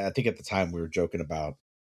basically. I think at the time we were joking about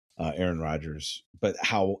Aaron Rodgers, but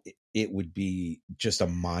how it would be just a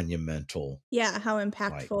monumental. Yeah, how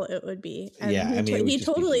impactful it would be. And yeah, I mean, it would he just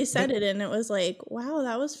be totally huge. said it, and it was like, wow,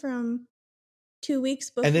 that was from 2 weeks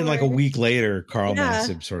before. And then like a week later, Carl Yeah.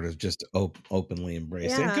 Nassib sort of just openly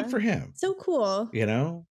embraced it. And Yeah. good for him. So cool. You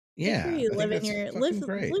know, yeah. Good for you I think living that's your fucking live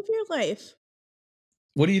great. your life.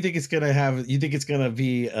 What do you think it's gonna have? You think it's gonna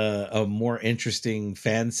be a more interesting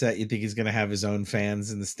fan set? You think he's gonna have his own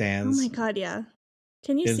fans in the Oh stands? my god, yeah.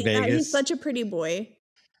 Can you in see that? He's Vegas. such a pretty boy.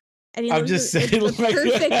 And he I'm lives just it's saying, the like,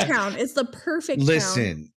 perfect town. It's the perfect town.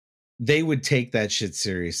 listen, they would take that shit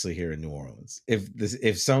seriously here in New Orleans.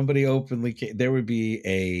 If somebody openly came, there would be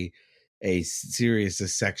a serious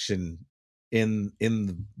section in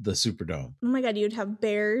the Superdome. Oh my god, you'd have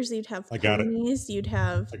bears, you'd have I got it. ponies, you'd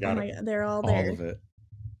have I got oh my it. god, they're all there. All of it.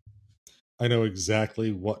 I know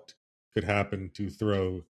exactly what could happen to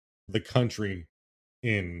throw the country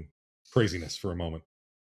in craziness for a moment.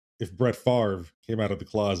 If Brett Favre came out of the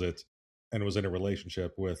closet and was in a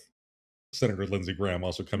relationship with Senator Lindsey Graham,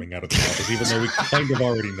 also coming out of the office, even though we kind of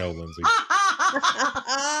already know Lindsey.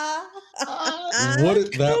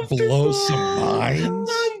 Wouldn't that blow some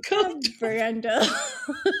minds? Brando.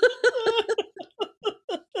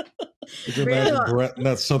 Could you imagine Brett in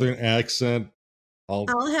that southern accent? I'll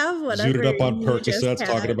have whatever. Zooted up on you just Percocets had.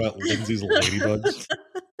 talking about Lindsay's ladybugs.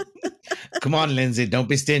 Come on, Lindsay, don't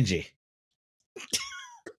be stingy.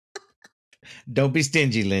 Don't be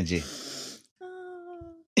stingy, Lindsay.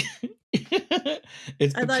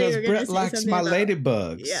 It's I thought you because were gonna Brett say likes something my about-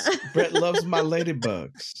 ladybugs. Yeah. Brett loves my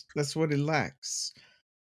ladybugs. That's what he likes.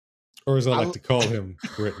 Or as I like to call him,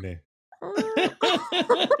 Brittany.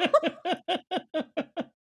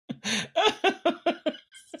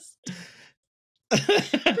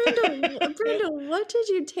 Brando, what did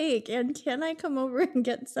you take? And can I come over and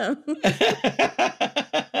get some?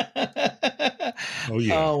 Oh,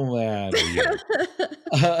 yeah. Oh man. Oh,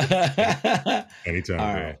 yeah. Anytime,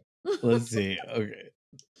 All girl. right. Let's see. Okay.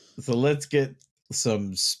 So let's get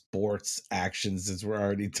some sports action since we're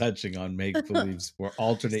already touching on make believe sport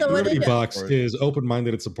alternate. So what Liberty did- Box sport. is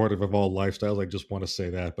open-minded and supportive of all lifestyles. I just want to say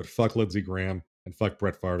that. But fuck Lindsey Graham and fuck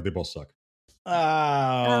Brett Favre. They both suck.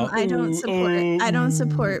 I don't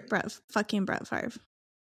support Brett Favre.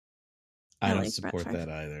 I don't like Brett support Favre. that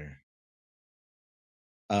either.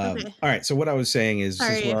 Okay. All right. So what I was saying is,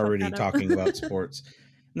 Sorry, since I we're fucked already that up. talking about sports,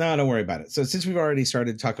 no, don't worry about it. So since we've already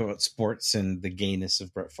started talking about sports and the gayness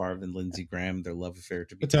of Brett Favre and Lindsey Graham, their love affair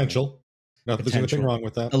to be Potential. Not that there's anything Potential. wrong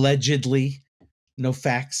with that. allegedly, no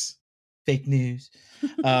facts, fake news.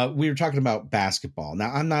 We were talking about basketball.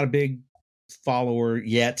 Now, I'm not a big follower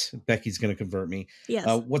yet. Becky's going to convert me. Yes.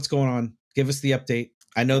 What's going on? Give us the update.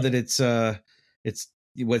 I know that it's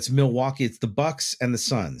Milwaukee. It's the Bucks and the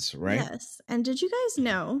Suns, right? Yes. And did you guys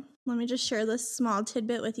know? Let me just share this small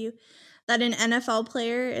tidbit with you that an NFL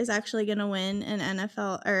player is actually going to win an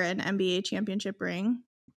NFL or an NBA championship ring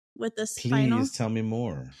with this Please final. tell me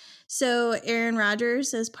more. So Aaron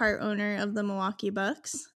Rodgers is part owner of the Milwaukee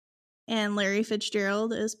Bucks, and Larry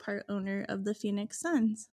Fitzgerald is part owner of the Phoenix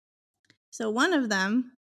Suns. So one of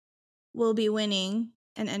them will be winning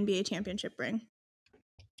an NBA championship ring.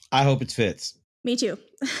 I hope it's Fitz. Me too.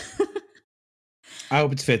 I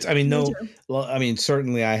hope it's Fitz. I mean, Me no. too. Well, I mean,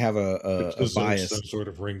 certainly I have a Deserves bias. some sort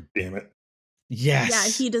of ring, damn it. Yes.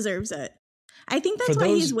 Yeah, he deserves it. I think that's For why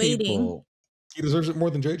those he's waiting. people- He deserves it more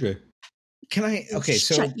than JJ. Can I? Okay,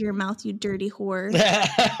 so Shut your mouth, you dirty whore.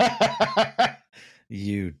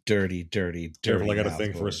 you dirty. Careful, I got a mouth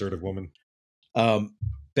thing for whore. assertive woman.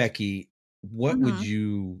 Becky, what would Mhm.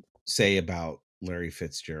 you say about Larry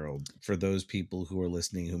Fitzgerald for those people who are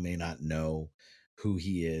listening who may not know who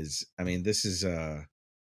he is? I mean, this is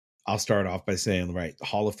I'll start off by saying, right,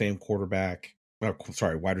 Hall of Fame quarterback.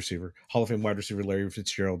 Wide receiver. Hall of Fame wide receiver Larry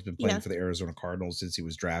Fitzgerald's been playing Yes. for the Arizona Cardinals since he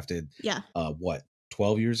was drafted. Yeah,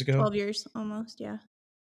 12 years ago? 12 years almost, yeah.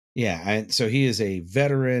 Yeah, and so he is a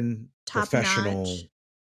veteran, Top professional, notch.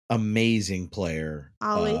 amazing player.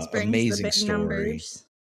 Always brings amazing the big story. numbers.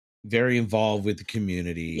 Very involved with the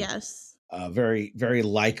community. Yes. Very, very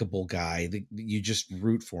likable guy. You just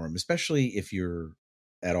root for him, especially if you're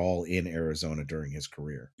at all in Arizona during his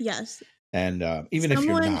career. Yes. And even if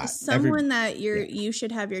you're not, someone that you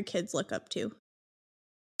should have your kids look up to.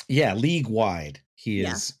 yeah, league wide, he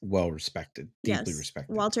Yeah. is well respected, deeply Yes.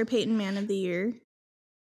 respected. Walter Payton, Man of the Year.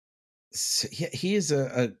 So he is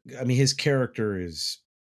I mean, his character is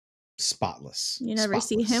spotless. You never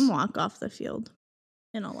see Spotless. him walk off the field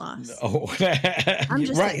in a loss. Oh, I'm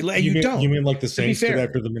just right. saying. You mean, don't. You mean like the To be Saints did fair.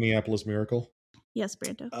 after the Minneapolis Miracle? Yes,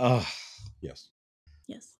 Brando. Ugh. Yes.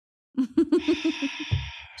 Yes.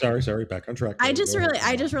 Sorry. Back on track. I Go just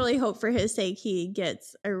ahead. really hope for his sake he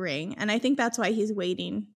gets a ring. And I think that's why he's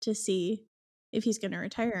waiting to see if he's going to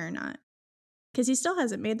retire or not. Because he still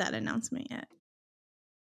hasn't made that announcement yet.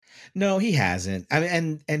 No, he hasn't. I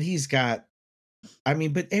mean, and he's got. I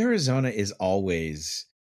mean, but Arizona is always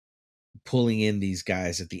pulling in these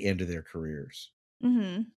guys at the end of their careers.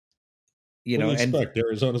 Mm-hmm. You What know, do and expect?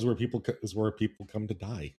 Arizona's where people come to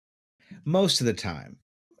die. most of the time,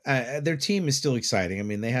 their team is still exciting. I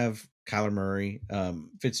mean, they have Kyler Murray.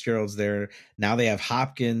 Fitzgerald's there. Now they have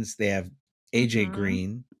Hopkins. They have AJ Mhm.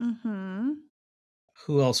 Green. Mm-hmm.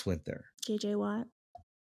 Who else went there? JJ Watt.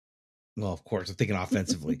 Well, of course, I'm thinking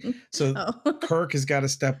offensively. So Oh. Kirk has got to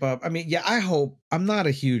step up. I mean, yeah, I hope. I'm not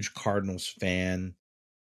a huge Cardinals fan,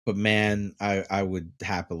 but man, I would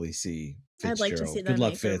happily see I'd like to Fitzgerald. see them Good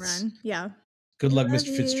luck, make Fitz. a run. Yeah. Good luck, Love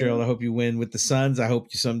Mr. Fitzgerald. you. I hope you win with the Suns. I hope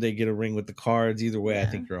you someday get a ring with the Cards. Either way, I Yeah.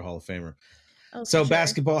 think you're a Hall of Famer. Oh, So for sure.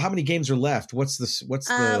 basketball, how many games are left? What's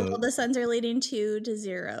Well, the Suns are leading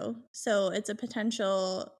 2-0, so it's a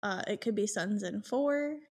potential. It could be Suns in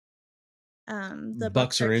 4. The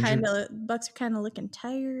Bucks are injured? Bucks are kind of looking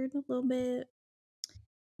tired a little bit.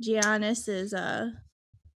 Giannis is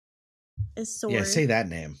sore. Yeah, say that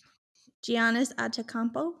name. Giannis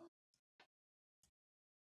Antetokounmpo,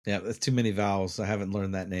 Yeah, that's too many vowels. I haven't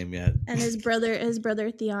learned that name yet. and his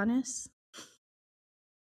brother Theonis.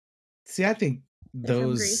 See, I think They're from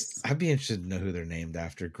those. Greece. I'd be interested to know who they're named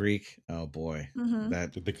after. Greek. Oh boy, Mhm.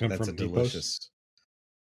 that Did they come that's from a Deepos? delicious.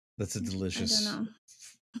 That's a delicious I don't know.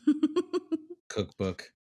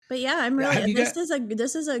 cookbook. But yeah, I'm Yeah, have really. you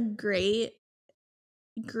This is a great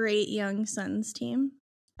young Suns team.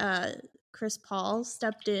 Chris Paul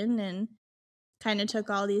stepped in and kind of took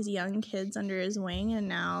all these young kids under his wing, and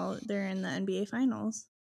now they're in the NBA Finals.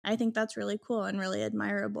 I think that's really cool and really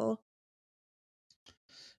admirable.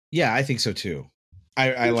 Yeah, I think so too.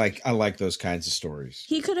 I like those kinds of stories.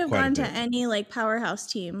 He could have Quite a gone to bit. any like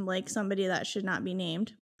powerhouse team, like somebody that should not be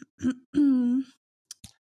named.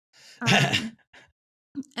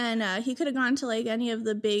 And he could have gone to like any of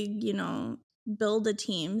the big, build a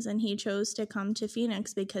teams, and he chose to come to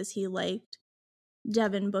Phoenix because he liked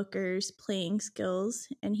Devin Booker's playing skills,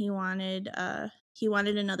 and he wanted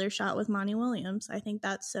another shot with Monty Williams. I think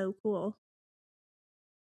that's so cool.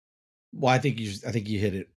 Well, I think you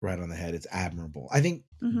hit it right on the head. It's admirable. I think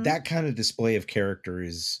Mhm. that kind of display of character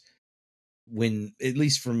is when, at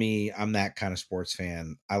least for me, I'm that kind of sports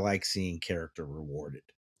fan. I like seeing character rewarded.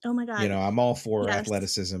 Oh my god! I'm all for Yes.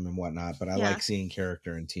 athleticism and whatnot, but I Yeah. like seeing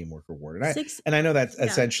character and teamwork rewarded. And I know that's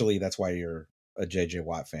essentially that's why you're a JJ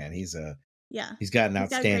Watt fan. He's got an He's got great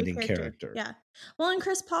outstanding character. Yeah. Well, and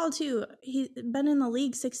Chris Paul too. He's been in the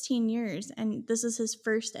league 16 years, and this is his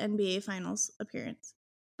first NBA Finals appearance.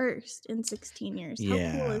 First in 16 years. How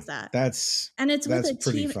cool is that? And it's with a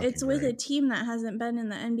pretty team. fucking It's with a great. team that hasn't been in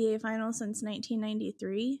the NBA Finals since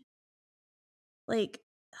 1993. Like,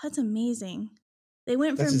 that's amazing. They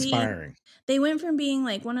went That's from inspiring. being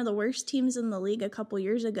like one of the worst teams in the league a couple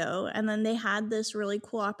years ago, and then they had this really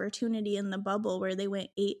cool opportunity in the bubble where they went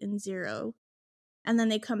 8-0, and then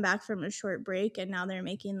they come back from a short break, and now they're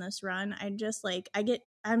making this run. I just like I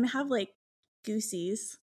have like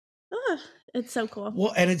goosies. It's so cool.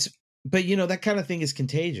 Well, and but that kind of thing is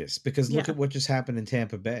contagious because look Yeah. at what just happened in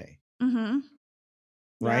Tampa Bay, Mm-hmm.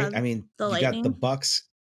 right? Yeah, I mean, the you got the Lightning. Bucks.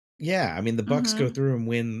 Yeah, I mean, the Bucks go through and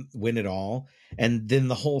win it all, and then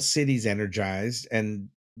the whole city's energized, and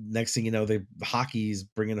next thing you know, the hockey's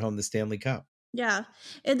bringing home the Stanley Cup. Yeah.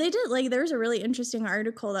 And they did, like, there's a really interesting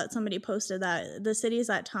article that somebody posted that the cities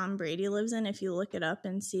that Tom Brady lives in, if you look it up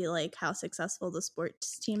and see, like, how successful the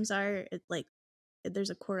sports teams are,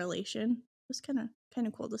 there's a correlation. It was kind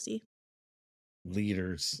of cool to see.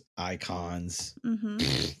 Leaders, icons, Mm-hmm.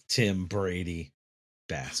 Tim Brady,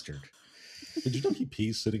 bastard. Did you know he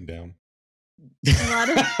pees sitting down? A lot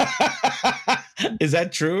of Is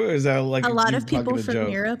that true? Or is that like a lot you of people talking a from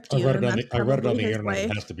joke? Europe I do. read and that's it on the probably his internet. It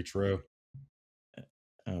wife. has to be true.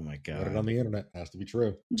 Oh my I read it on god! the internet. It has to be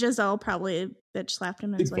true. Giselle probably bitch slapped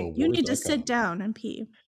him and was like, "You need to sit Infowars.com. down and pee."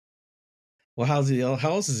 Well, how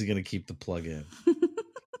else is he going to keep the plug in?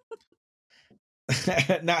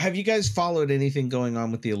 Now, have you guys followed anything going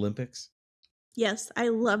on with the Olympics? Yes, I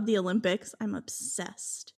love the Olympics. I'm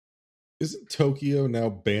obsessed. Isn't Tokyo now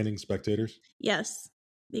banning spectators? Yes,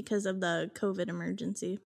 because of the COVID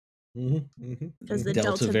emergency. Mm-hmm, mm-hmm. Because the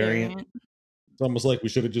Delta Delta variant. variant. It's almost like we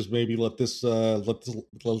should have just maybe let this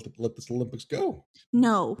Olympics go.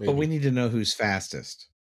 No, But we need to know who's fastest.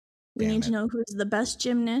 we Damn need to it. know who's the best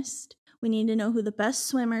gymnast. We need to know who the best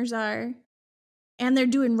swimmers are. And they're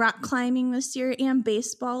doing rock climbing this year and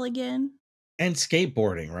baseball again. And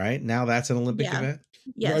skateboarding, right? Now that's an Olympic Yeah. event.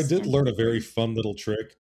 Yes, I did and- learn a very fun little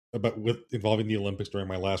trick involving the Olympics during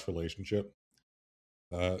my last relationship.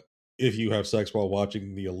 If you have sex while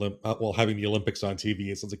watching having the Olympics on TV,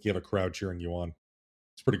 it sounds like you have a crowd cheering you on.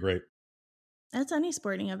 It's pretty great. That's any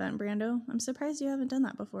sporting event, Brando. I'm surprised you haven't done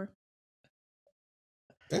that before.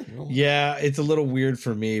 Yeah, it's a little weird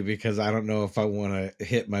for me because I don't know if I want to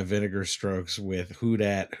hit my vinegar strokes with who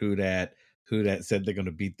dat said they're going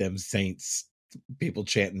to beat them Saints. People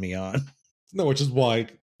chanting me on. No, which is why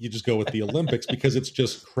you just go with the Olympics because it's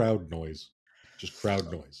just crowd noise. Just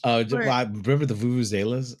crowd noise. I remember the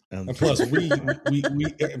vuvuzelas. And plus,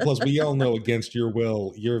 we all know against your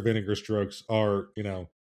will, your Vinegar Strokes are,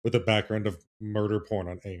 with a background of murder porn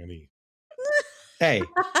on A&E. Hey,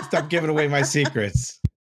 stop giving away my secrets.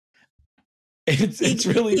 It's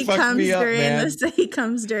really fucked me up, man. He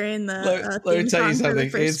comes during the. Let me tell you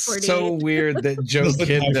something. It's so weird that Joe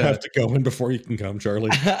Kinda have to go in before you can come,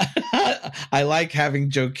 Charlie. I like having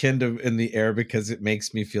Joe Kinda in the air because it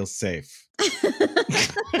makes me feel safe.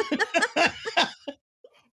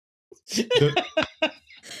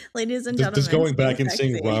 Ladies and gentlemen, does going back and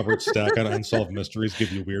seeing Robert Stack on Unsolved Mysteries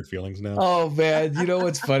give you weird feelings now? Oh man, you know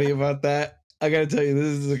what's funny about that? I gotta tell you, this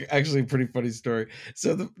is actually a pretty funny story.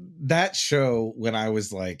 So that show, when I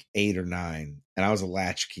was like 8 or 9, and I was a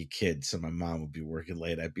latchkey kid, so my mom would be working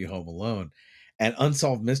late, I'd be home alone, and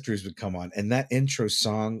Unsolved Mysteries would come on, and that intro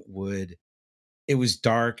song it was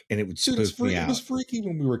dark and it would spook me out. It was freaky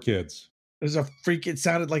when we were kids. It was it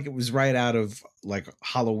sounded like it was right out of like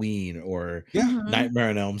Halloween or Nightmare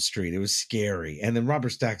on Elm Street. It was scary. And then Robert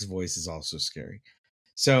Stack's voice is also scary.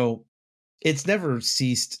 So it's never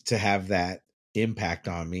ceased to have that impact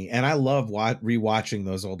on me. And I love rewatching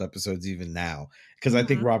those old episodes even now, because I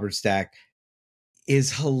think Robert Stack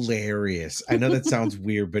is hilarious. I know that sounds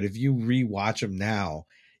weird, but if you rewatch him now,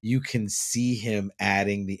 you can see him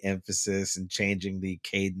adding the emphasis and changing the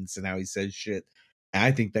cadence and how he says shit. And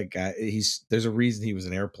I think that guy, there's a reason he was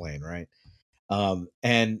an airplane, right?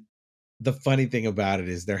 And the funny thing about it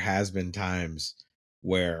is there has been times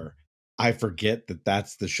where I forget that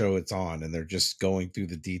that's the show it's on, and they're just going through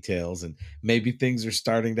the details, and maybe things are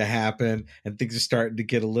starting to happen and things are starting to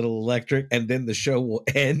get a little electric, and then the show will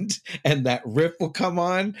end and that riff will come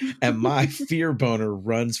on and my fear boner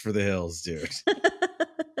runs for the hills, dude.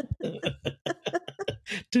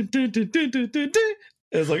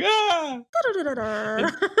 It's like, yeah.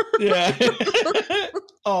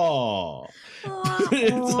 Oh,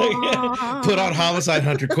 it's like, put on Homicide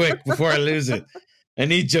Hunter quick before I lose it. I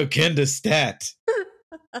need Joe Kinda stat.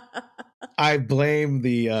 I blame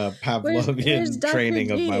the Pavlovian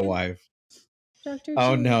training of my wife. Dr. G.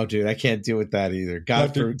 Oh no, dude, I can't deal with that either.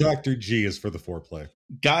 Dr. G is for the foreplay.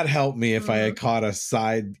 God help me if I had caught a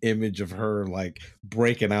side image of her like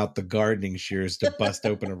breaking out the gardening shears to bust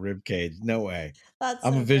open a rib cage. No way.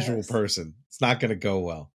 I'm a visual person. It's not going to go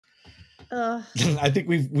well. I think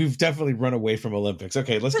we've definitely run away from Olympics.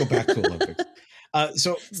 Okay, let's go back to Olympics.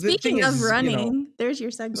 So speaking of running, there's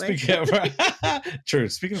your segue. True.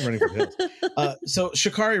 Speaking of running for the hills. So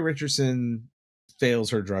Sha'Carri Richardson fails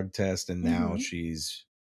her drug test, and now she's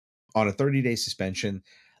on a 30-day suspension.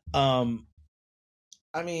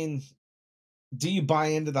 I mean, do you buy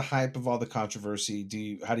into the hype of all the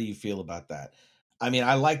controversy? How do you feel about that? I mean,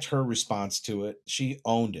 I liked her response to it. She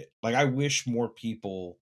owned it. Like, I wish more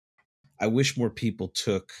people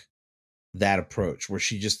took that approach where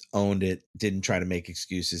she just owned it, didn't try to make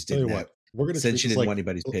excuses, said she didn't want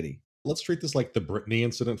anybody's pity. Let's treat this like the Britney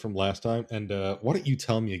incident from last time. And why don't you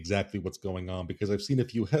tell me exactly what's going on? Because I've seen a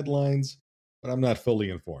few headlines, but I'm not fully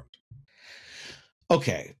informed.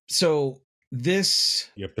 Okay, so this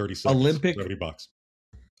you have 30 seconds.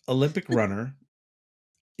 Olympic runner.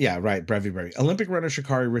 Yeah, right. Brevy. Olympic runner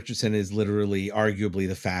Sha'Carri Richardson is literally arguably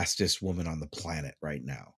the fastest woman on the planet right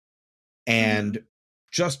now. And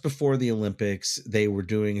just before the Olympics, they were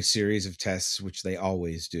doing a series of tests, which they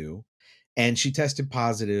always do. And she tested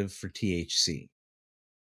positive for THC.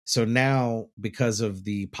 So now, because of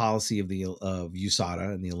the policy of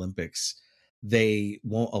USADA and the Olympics, they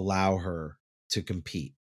won't allow her to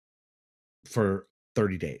compete for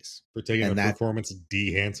 30 days. For taking a performance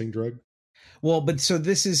de-enhancing drug? Well, but so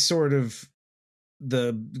this is sort of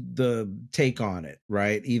the take on it,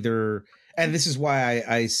 right? And this is why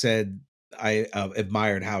I said I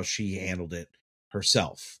admired how she handled it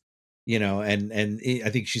herself, and I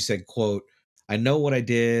think she said, quote, "I know what I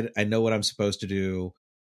did. I know what I'm supposed to do.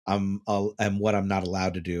 And what I'm not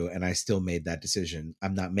allowed to do. And I still made that decision.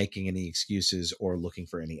 I'm not making any excuses or looking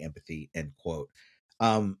for any empathy," end quote.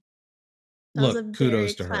 Look,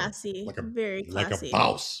 kudos to her. Very classy. Like a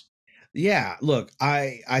boss. Yeah. Look,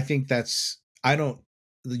 I think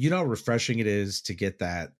refreshing it is to get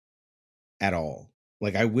that at all.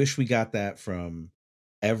 Like, I wish we got that from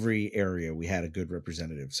every area. We had a good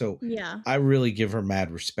representative. So yeah, I really give her mad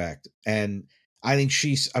respect. And I think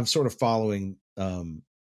I'm sort of following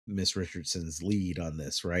Miss Richardson's lead on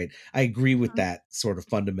this, right? I agree with that sort of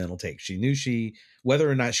fundamental take. She knew whether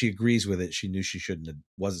or not she agrees with it, she knew she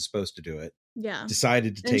wasn't supposed to do it. Yeah.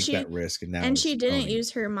 Decided to take that risk. And she didn't use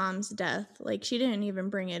her mom's death. Like, she didn't even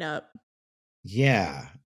bring it up. Yeah.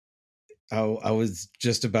 I was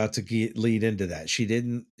just about to lead into that. She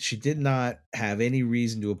did not have any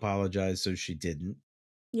reason to apologize, so she didn't.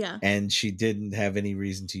 Yeah. And she didn't have any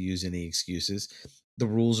reason to use any excuses. The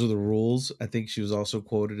rules are the rules. I think she was also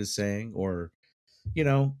quoted as saying, or, you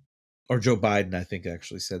know, or Joe Biden, I think,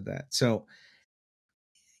 actually said that. So,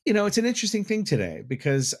 you know, it's an interesting thing today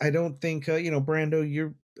because I don't think, you know, Brando,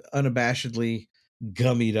 you're unabashedly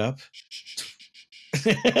gummied up.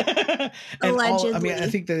 And Allegedly. I mean, I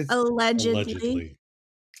think that it's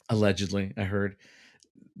allegedly, I heard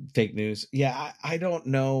fake news. Yeah, I don't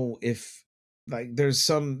know if like they're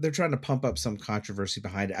trying to pump up some controversy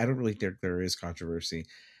behind it. I don't really think there is controversy.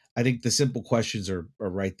 I think the simple questions are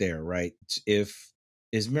right there, right? Is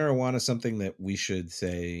marijuana something that we should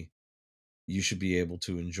say you should be able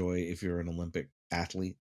to enjoy if you're an Olympic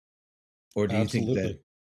athlete? Or do you think that,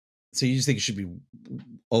 so you just think it should be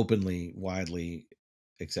openly, widely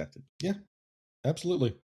accepted? Yeah,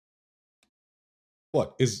 absolutely.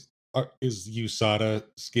 What is USADA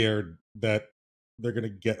scared that they're going to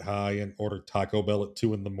get high and order Taco Bell at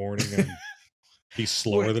 2 a.m. and be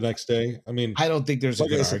slower the next day? I mean, I don't think there's a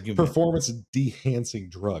good argument. Performance enhancing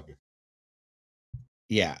drug.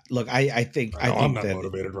 Yeah, look, I think I'm not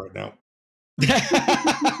motivated right now.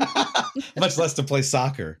 Much less to play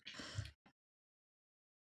soccer.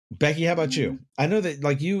 Becky, how about you? I know that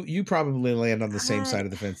like you probably land on the same side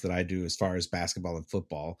of the fence that I do as far as basketball and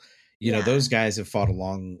football. You know, those guys have fought a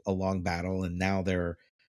long battle, and now they're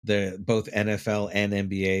both NFL and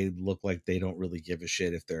NBA look like they don't really give a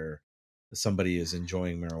shit if somebody is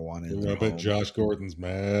enjoying marijuana. I bet Josh Gordon's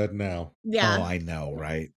mad now. Yeah. Oh, I know,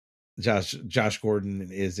 right? Josh Gordon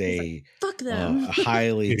is a fuck them. A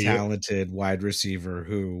highly talented wide receiver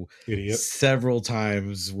who several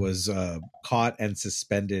times was caught and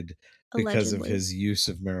suspended because of his use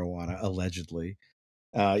of marijuana, allegedly.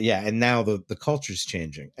 And now the culture's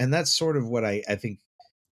changing, and that's sort of what I think.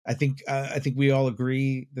 I think we all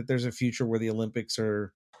agree that there's a future where the Olympics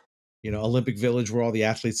are, you know, Olympic Village, where all the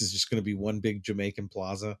athletes is just going to be one big Jamaican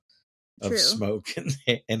plaza of smoke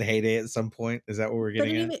and heyday at some point. Is that what we're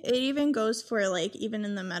getting at? It even goes for like, even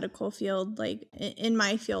in the medical field, like in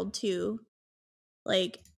my field too,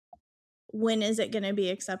 like when is it going to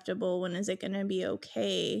be acceptable? When is it going to be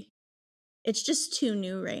okay? It's just too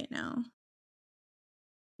new right now.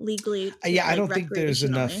 Legally. I don't think there's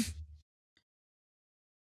enough.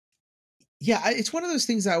 Yeah, it's one of those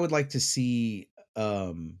things I would like to see.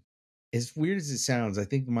 As weird as it sounds, I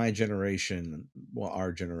think our generation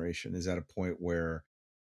is at a point where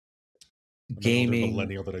gaming,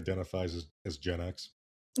 millennial that identifies as Gen X.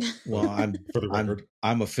 Well,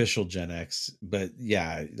 I'm official Gen X, but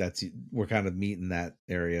yeah, we're kind of meeting that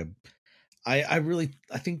area. I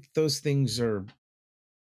think those things are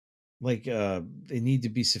like they need to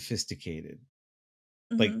be sophisticated,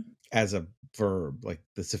 like as a verb, like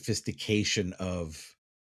the sophistication of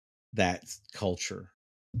that culture.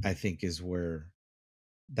 I think is where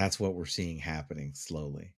that's what we're seeing happening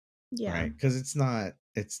slowly. Yeah. Right. Because it's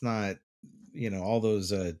not, you know, all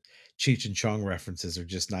those Cheech and Chong references are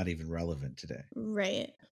just not even relevant today.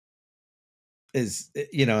 Right.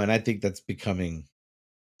 You know, and I think that's becoming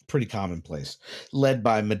pretty commonplace, led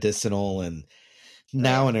by medicinal, and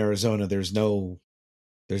now in Arizona there's nothing,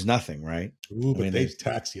 right? Ooh, but they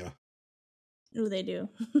tax you. Ooh, they do.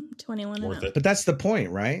 21 and up. But that's the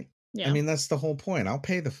point, right? Yeah. I mean, that's the whole point. I'll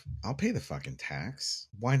pay the fucking tax.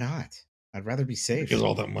 Why not? I'd rather be safe. Because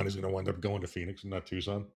all that money's going to wind up going to Phoenix and not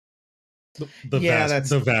Tucson. That's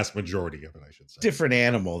the vast majority of it, I should say. Different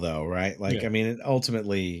animal, though, right? Like, I mean,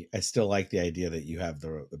 ultimately, I still like the idea that you have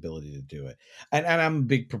the ability to do it. And I'm a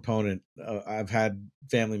big proponent. I've had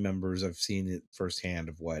family members, I've seen it firsthand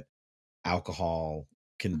of what alcohol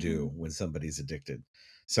can do when somebody's addicted.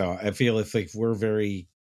 So I feel if we're very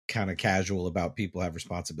kind of casual about people have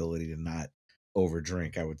responsibility to not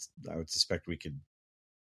overdrink, I would suspect we could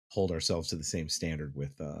hold ourselves to the same standard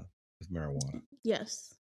with marijuana.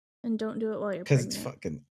 Yes. And don't do it while you're pregnant. Because it's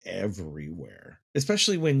fucking everywhere.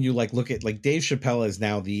 Especially when you like look at like Dave Chappelle is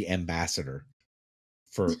now the ambassador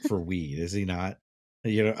for weed, is he not?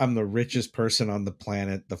 You know, I'm the richest person on the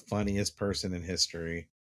planet, the funniest person in history.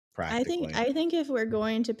 Practically. I think if we're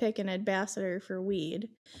going to pick an ambassador for weed,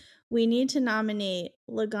 we need to nominate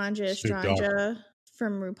Laganja Estranja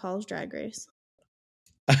from RuPaul's Drag Race.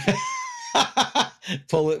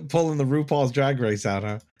 Pulling the RuPaul's Drag Race out,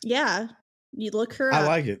 huh? Yeah. You look her up. I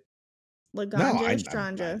like it. Laganja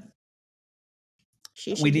Estranja.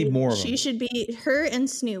 We need more of them. She should be her and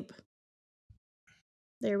Snoop.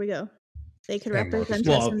 There we go. They could represent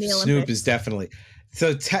us in the Olympics. Snoop is definitely.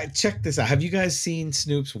 So check this out. Have you guys seen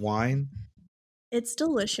Snoop's wine? It's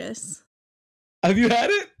delicious. Have you had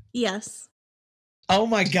it? Yes. Oh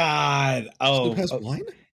my God. Snoop has Oh, wine?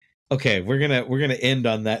 okay. We're gonna end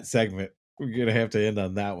on that segment. We're gonna have to end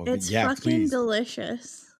on that one. But It's yeah, fucking please.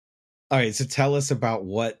 delicious. All right, so tell us about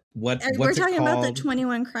what's We're it talking about the called?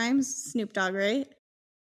 21 Crimes Snoop Dogg, right?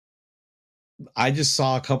 I just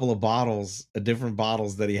saw a couple of bottles, different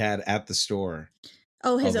bottles that he had at the store.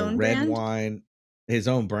 Oh, his of a own red brand? wine, his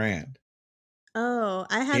own brand. Oh,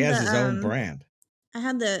 I had He has the his own brand. I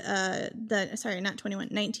had the sorry, not 21,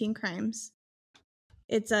 19 Crimes.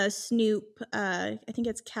 It's a Snoop, I think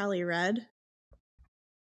it's Cali Red.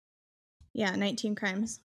 Yeah, 19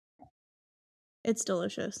 Crimes. It's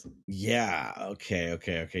delicious. Yeah. Okay.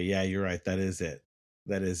 Yeah, you're right. That is it.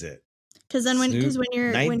 Because then when Snoop,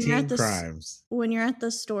 you're at the Crimes. when you're at the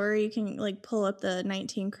store, you can like pull up the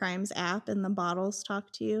 19 Crimes app and the bottles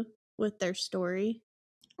talk to you with their story.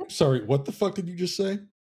 I'm sorry, what the fuck did you just say?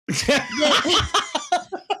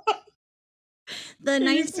 The Are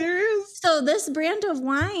 19 you serious? So this brand of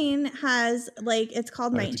wine has like it's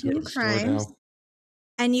called I have to go 19 to the store Crimes, now.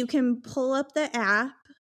 and you can pull up the app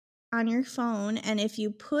on your phone, and if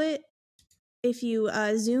you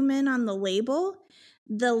zoom in on the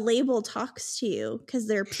label talks to you because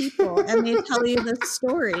they're people and they tell you the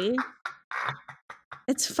story.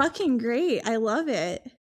 It's fucking great. I love it.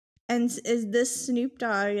 And this Snoop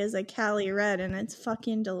Dogg is a Cali Red, and it's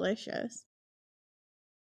fucking delicious.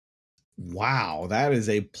 Wow, that is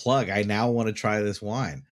a plug. I now want to try this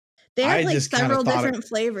wine. They have I like just kinda several thought different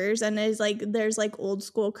flavors, and there's like old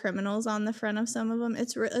school criminals on the front of some of them.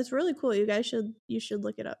 It's really cool. You guys should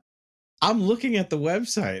look it up. I'm looking at the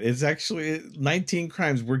website. It's actually 19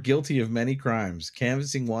 Crimes. We're guilty of many crimes.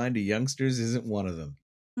 Canvassing wine to youngsters isn't one of them.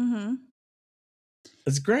 Mm-hmm.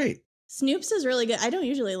 It's great. Snoop's is really good. I don't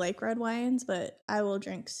usually like red wines, but I will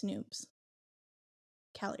drink Snoop's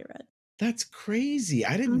Cali Red. That's crazy.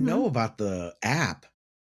 I didn't know about the app.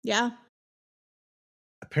 Yeah.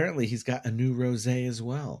 Apparently, he's got a new rosé as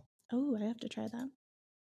well. Oh, I have to try that.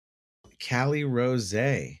 Cali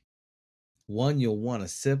Rosé. One you'll want to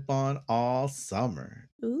sip on all summer.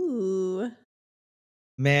 Ooh.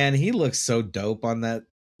 Man, he looks so dope on that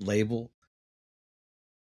label.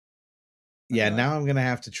 Yeah, now I'm going to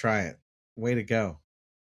have to try it. Way to go.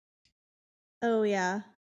 Oh, yeah.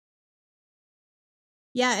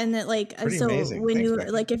 Yeah, and that like Pretty so amazing. when Thanks, you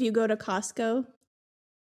Becky. like if you go to Costco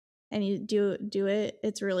and you do it,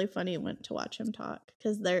 it's really funny to watch him talk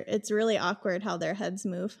because it's really awkward how their heads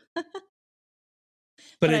move.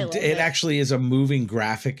 But I love it actually is a moving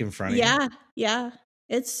graphic in front of you. Yeah.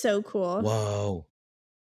 It's so cool. Whoa.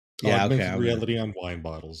 Yeah, Augmented reality on wine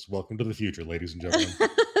bottles. Welcome to the future, ladies and gentlemen.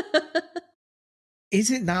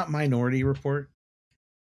 Is it not Minority Report?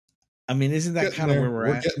 I mean, isn't that kind of where we're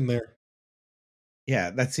at? We're getting there.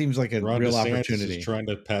 Yeah, that seems like a Ron real DeSantis opportunity. is trying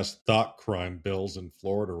to pass thought crime bills in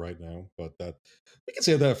Florida right now, but we can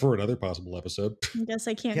save that for another possible episode. I guess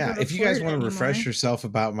I can't. Yeah, go to if you guys Florida want to refresh anymore. yourself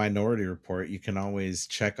about Minority Report, you can always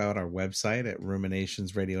check out our website at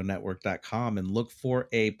ruminationsradionetwork.com and look for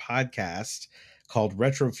a podcast called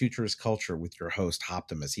Retro Futurist Culture with your host,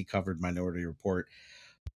 Optimus. He covered Minority Report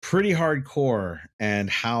pretty hardcore and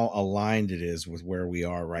how aligned it is with where we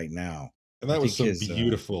are right now. And that was some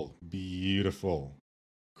beautiful, beautiful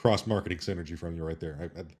cross-marketing synergy from you right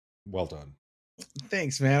there. Well done.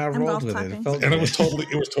 Thanks, man. I rolled with it. And it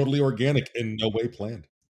was totally organic and no way planned.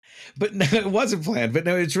 But no, it wasn't planned. But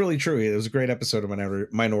no, it's really true. It was a great episode of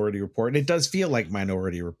Minority Report. And it does feel like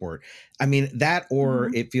Minority Report. I mean, that or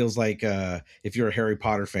it feels like if you're a Harry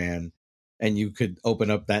Potter fan and you could open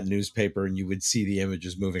up that newspaper and you would see the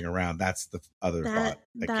images moving around. That's the other thought.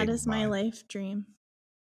 That is my life dream.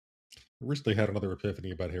 I recently had another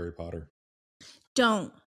epiphany about Harry Potter.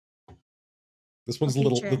 Don't. This one's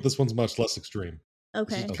this one's much less extreme.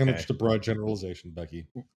 Okay. It's kind of just a broad generalization, Becky.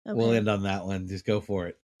 Okay. We'll end on that one. Just go for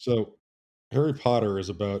it. So, Harry Potter is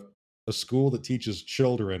about a school that teaches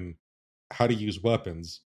children how to use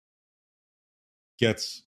weapons,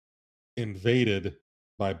 gets invaded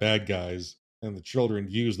by bad guys, and the children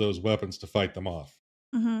use those weapons to fight them off.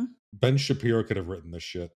 Mm-hmm. Ben Shapiro could have written this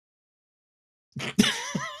shit.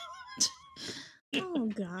 Oh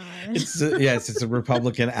God! It's a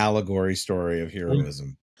Republican allegory story of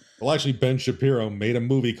heroism. Well, actually, Ben Shapiro made a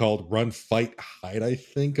movie called Run, Fight, Hide, I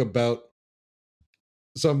think, about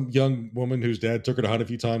some young woman whose dad took her to hunt a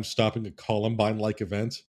few times, stopping a Columbine-like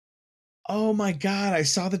event. Oh my God! I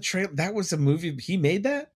saw the trailer. That was a movie. He made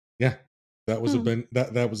that. Yeah, that was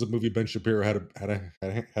that was a movie Ben Shapiro had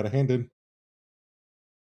a hand in.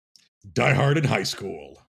 Die Hard in High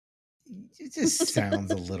School. It just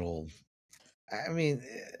sounds a little. I mean,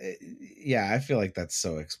 yeah, I feel like that's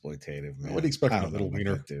so exploitative, man. What do you expect I from a don't know little about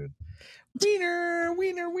wiener? that, dude.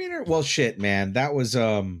 Wiener. Well, shit, man. That was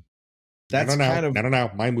that's no. kind of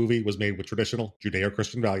No. My movie was made with traditional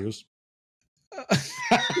Judeo-Christian values.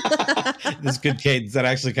 this good cadence that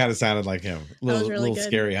actually kind of sounded like him. A That was really little good.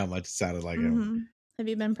 scary how much it sounded like him. Mhm. Have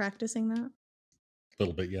you been practicing that A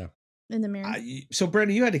little bit, yeah. in the mirror? So,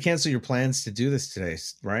 Brenda, you had to cancel your plans to do this today,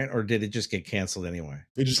 right? Or did it just get canceled anyway?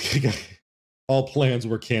 It just got, all plans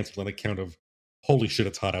were canceled on account of holy shit,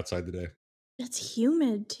 it's hot outside today. It's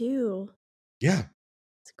humid too. Yeah,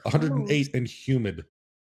 It's 108 and humid.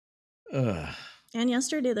 Ugh. And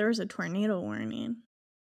yesterday there was a tornado warning.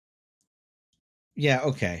 Yeah.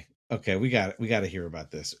 Okay. We got to hear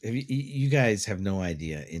about this. You guys have no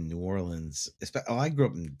idea in New Orleans. I grew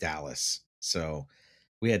up in Dallas, so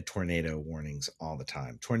we had tornado warnings all the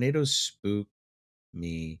time. Tornadoes spook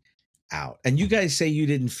me out. And you guys say you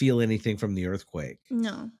didn't feel anything from the earthquake.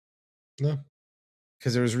 No.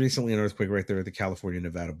 Because there was recently an earthquake right there at the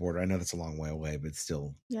California-Nevada border. I know that's a long way away, but it's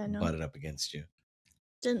still butted up against you.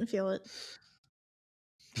 Didn't feel it.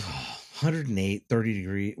 108, 30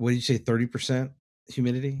 degree. What did you say? 30%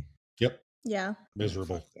 humidity? Yep. Yeah.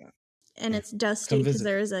 Miserable. And it's dusty because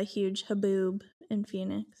there is a huge haboob in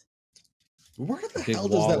Phoenix. Where the hell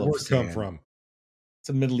does that word come from? It's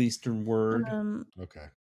a Middle Eastern word. Okay.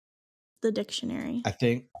 The dictionary. I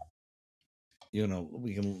think. We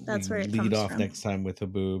can where it lead comes off from. next time with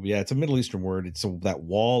haboob. Yeah, it's a Middle Eastern word. It's that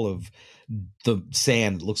wall of the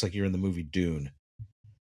sand that looks like you're in the movie Dune.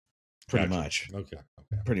 Pretty much. Okay.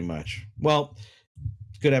 Pretty much. Well,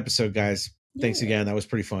 good episode, guys. Thanks again. That was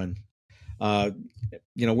pretty fun.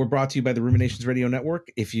 We're brought to you by the Ruminations Radio Network.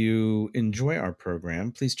 If you enjoy our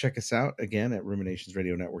program, please check us out again at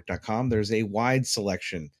ruminationsradionetwork.com. There's a wide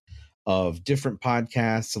selection of different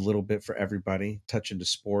podcasts, a little bit for everybody, touch into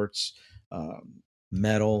sports,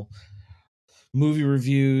 metal, movie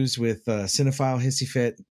reviews with Cinephile, Hissy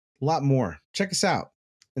Fit, a lot more. Check us out.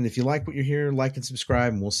 And if you like what you hear, like and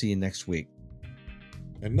subscribe, and we'll see you next week.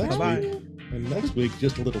 And next week,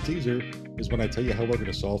 just a little teaser, is when I tell you how we're going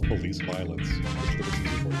to solve police violence. Just a little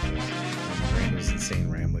teaser for you guys. Randall's insane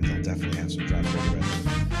ramblings. I'll definitely have some drop ready.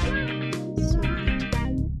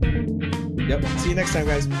 Yep. See you next time,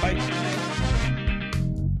 guys. Bye.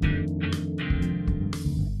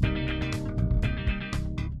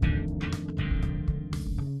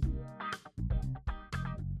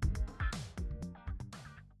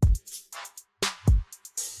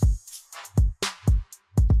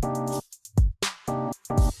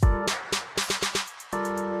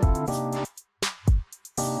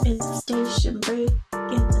 Station break.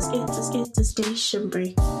 It's a station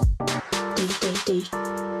break. Station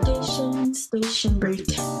break. Station break.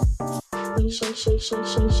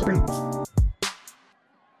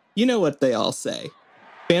 You know what they all say.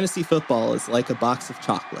 Fantasy football is like a box of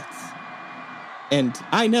chocolates. And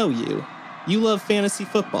I know you. You love fantasy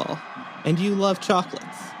football. And you love chocolates.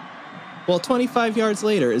 Well, 25 Yards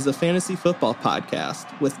Later is a fantasy football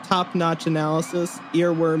podcast with top-notch analysis,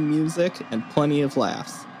 earworm music, and plenty of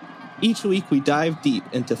laughs. Each week we dive deep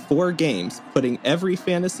into 4 games, putting every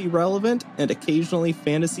fantasy relevant and occasionally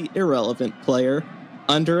fantasy irrelevant player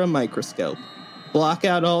under a microscope. Block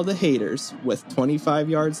out all the haters with 25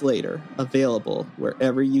 Yards Later, available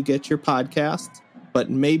wherever you get your podcasts, but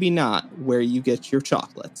maybe not where you get your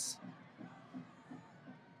chocolates.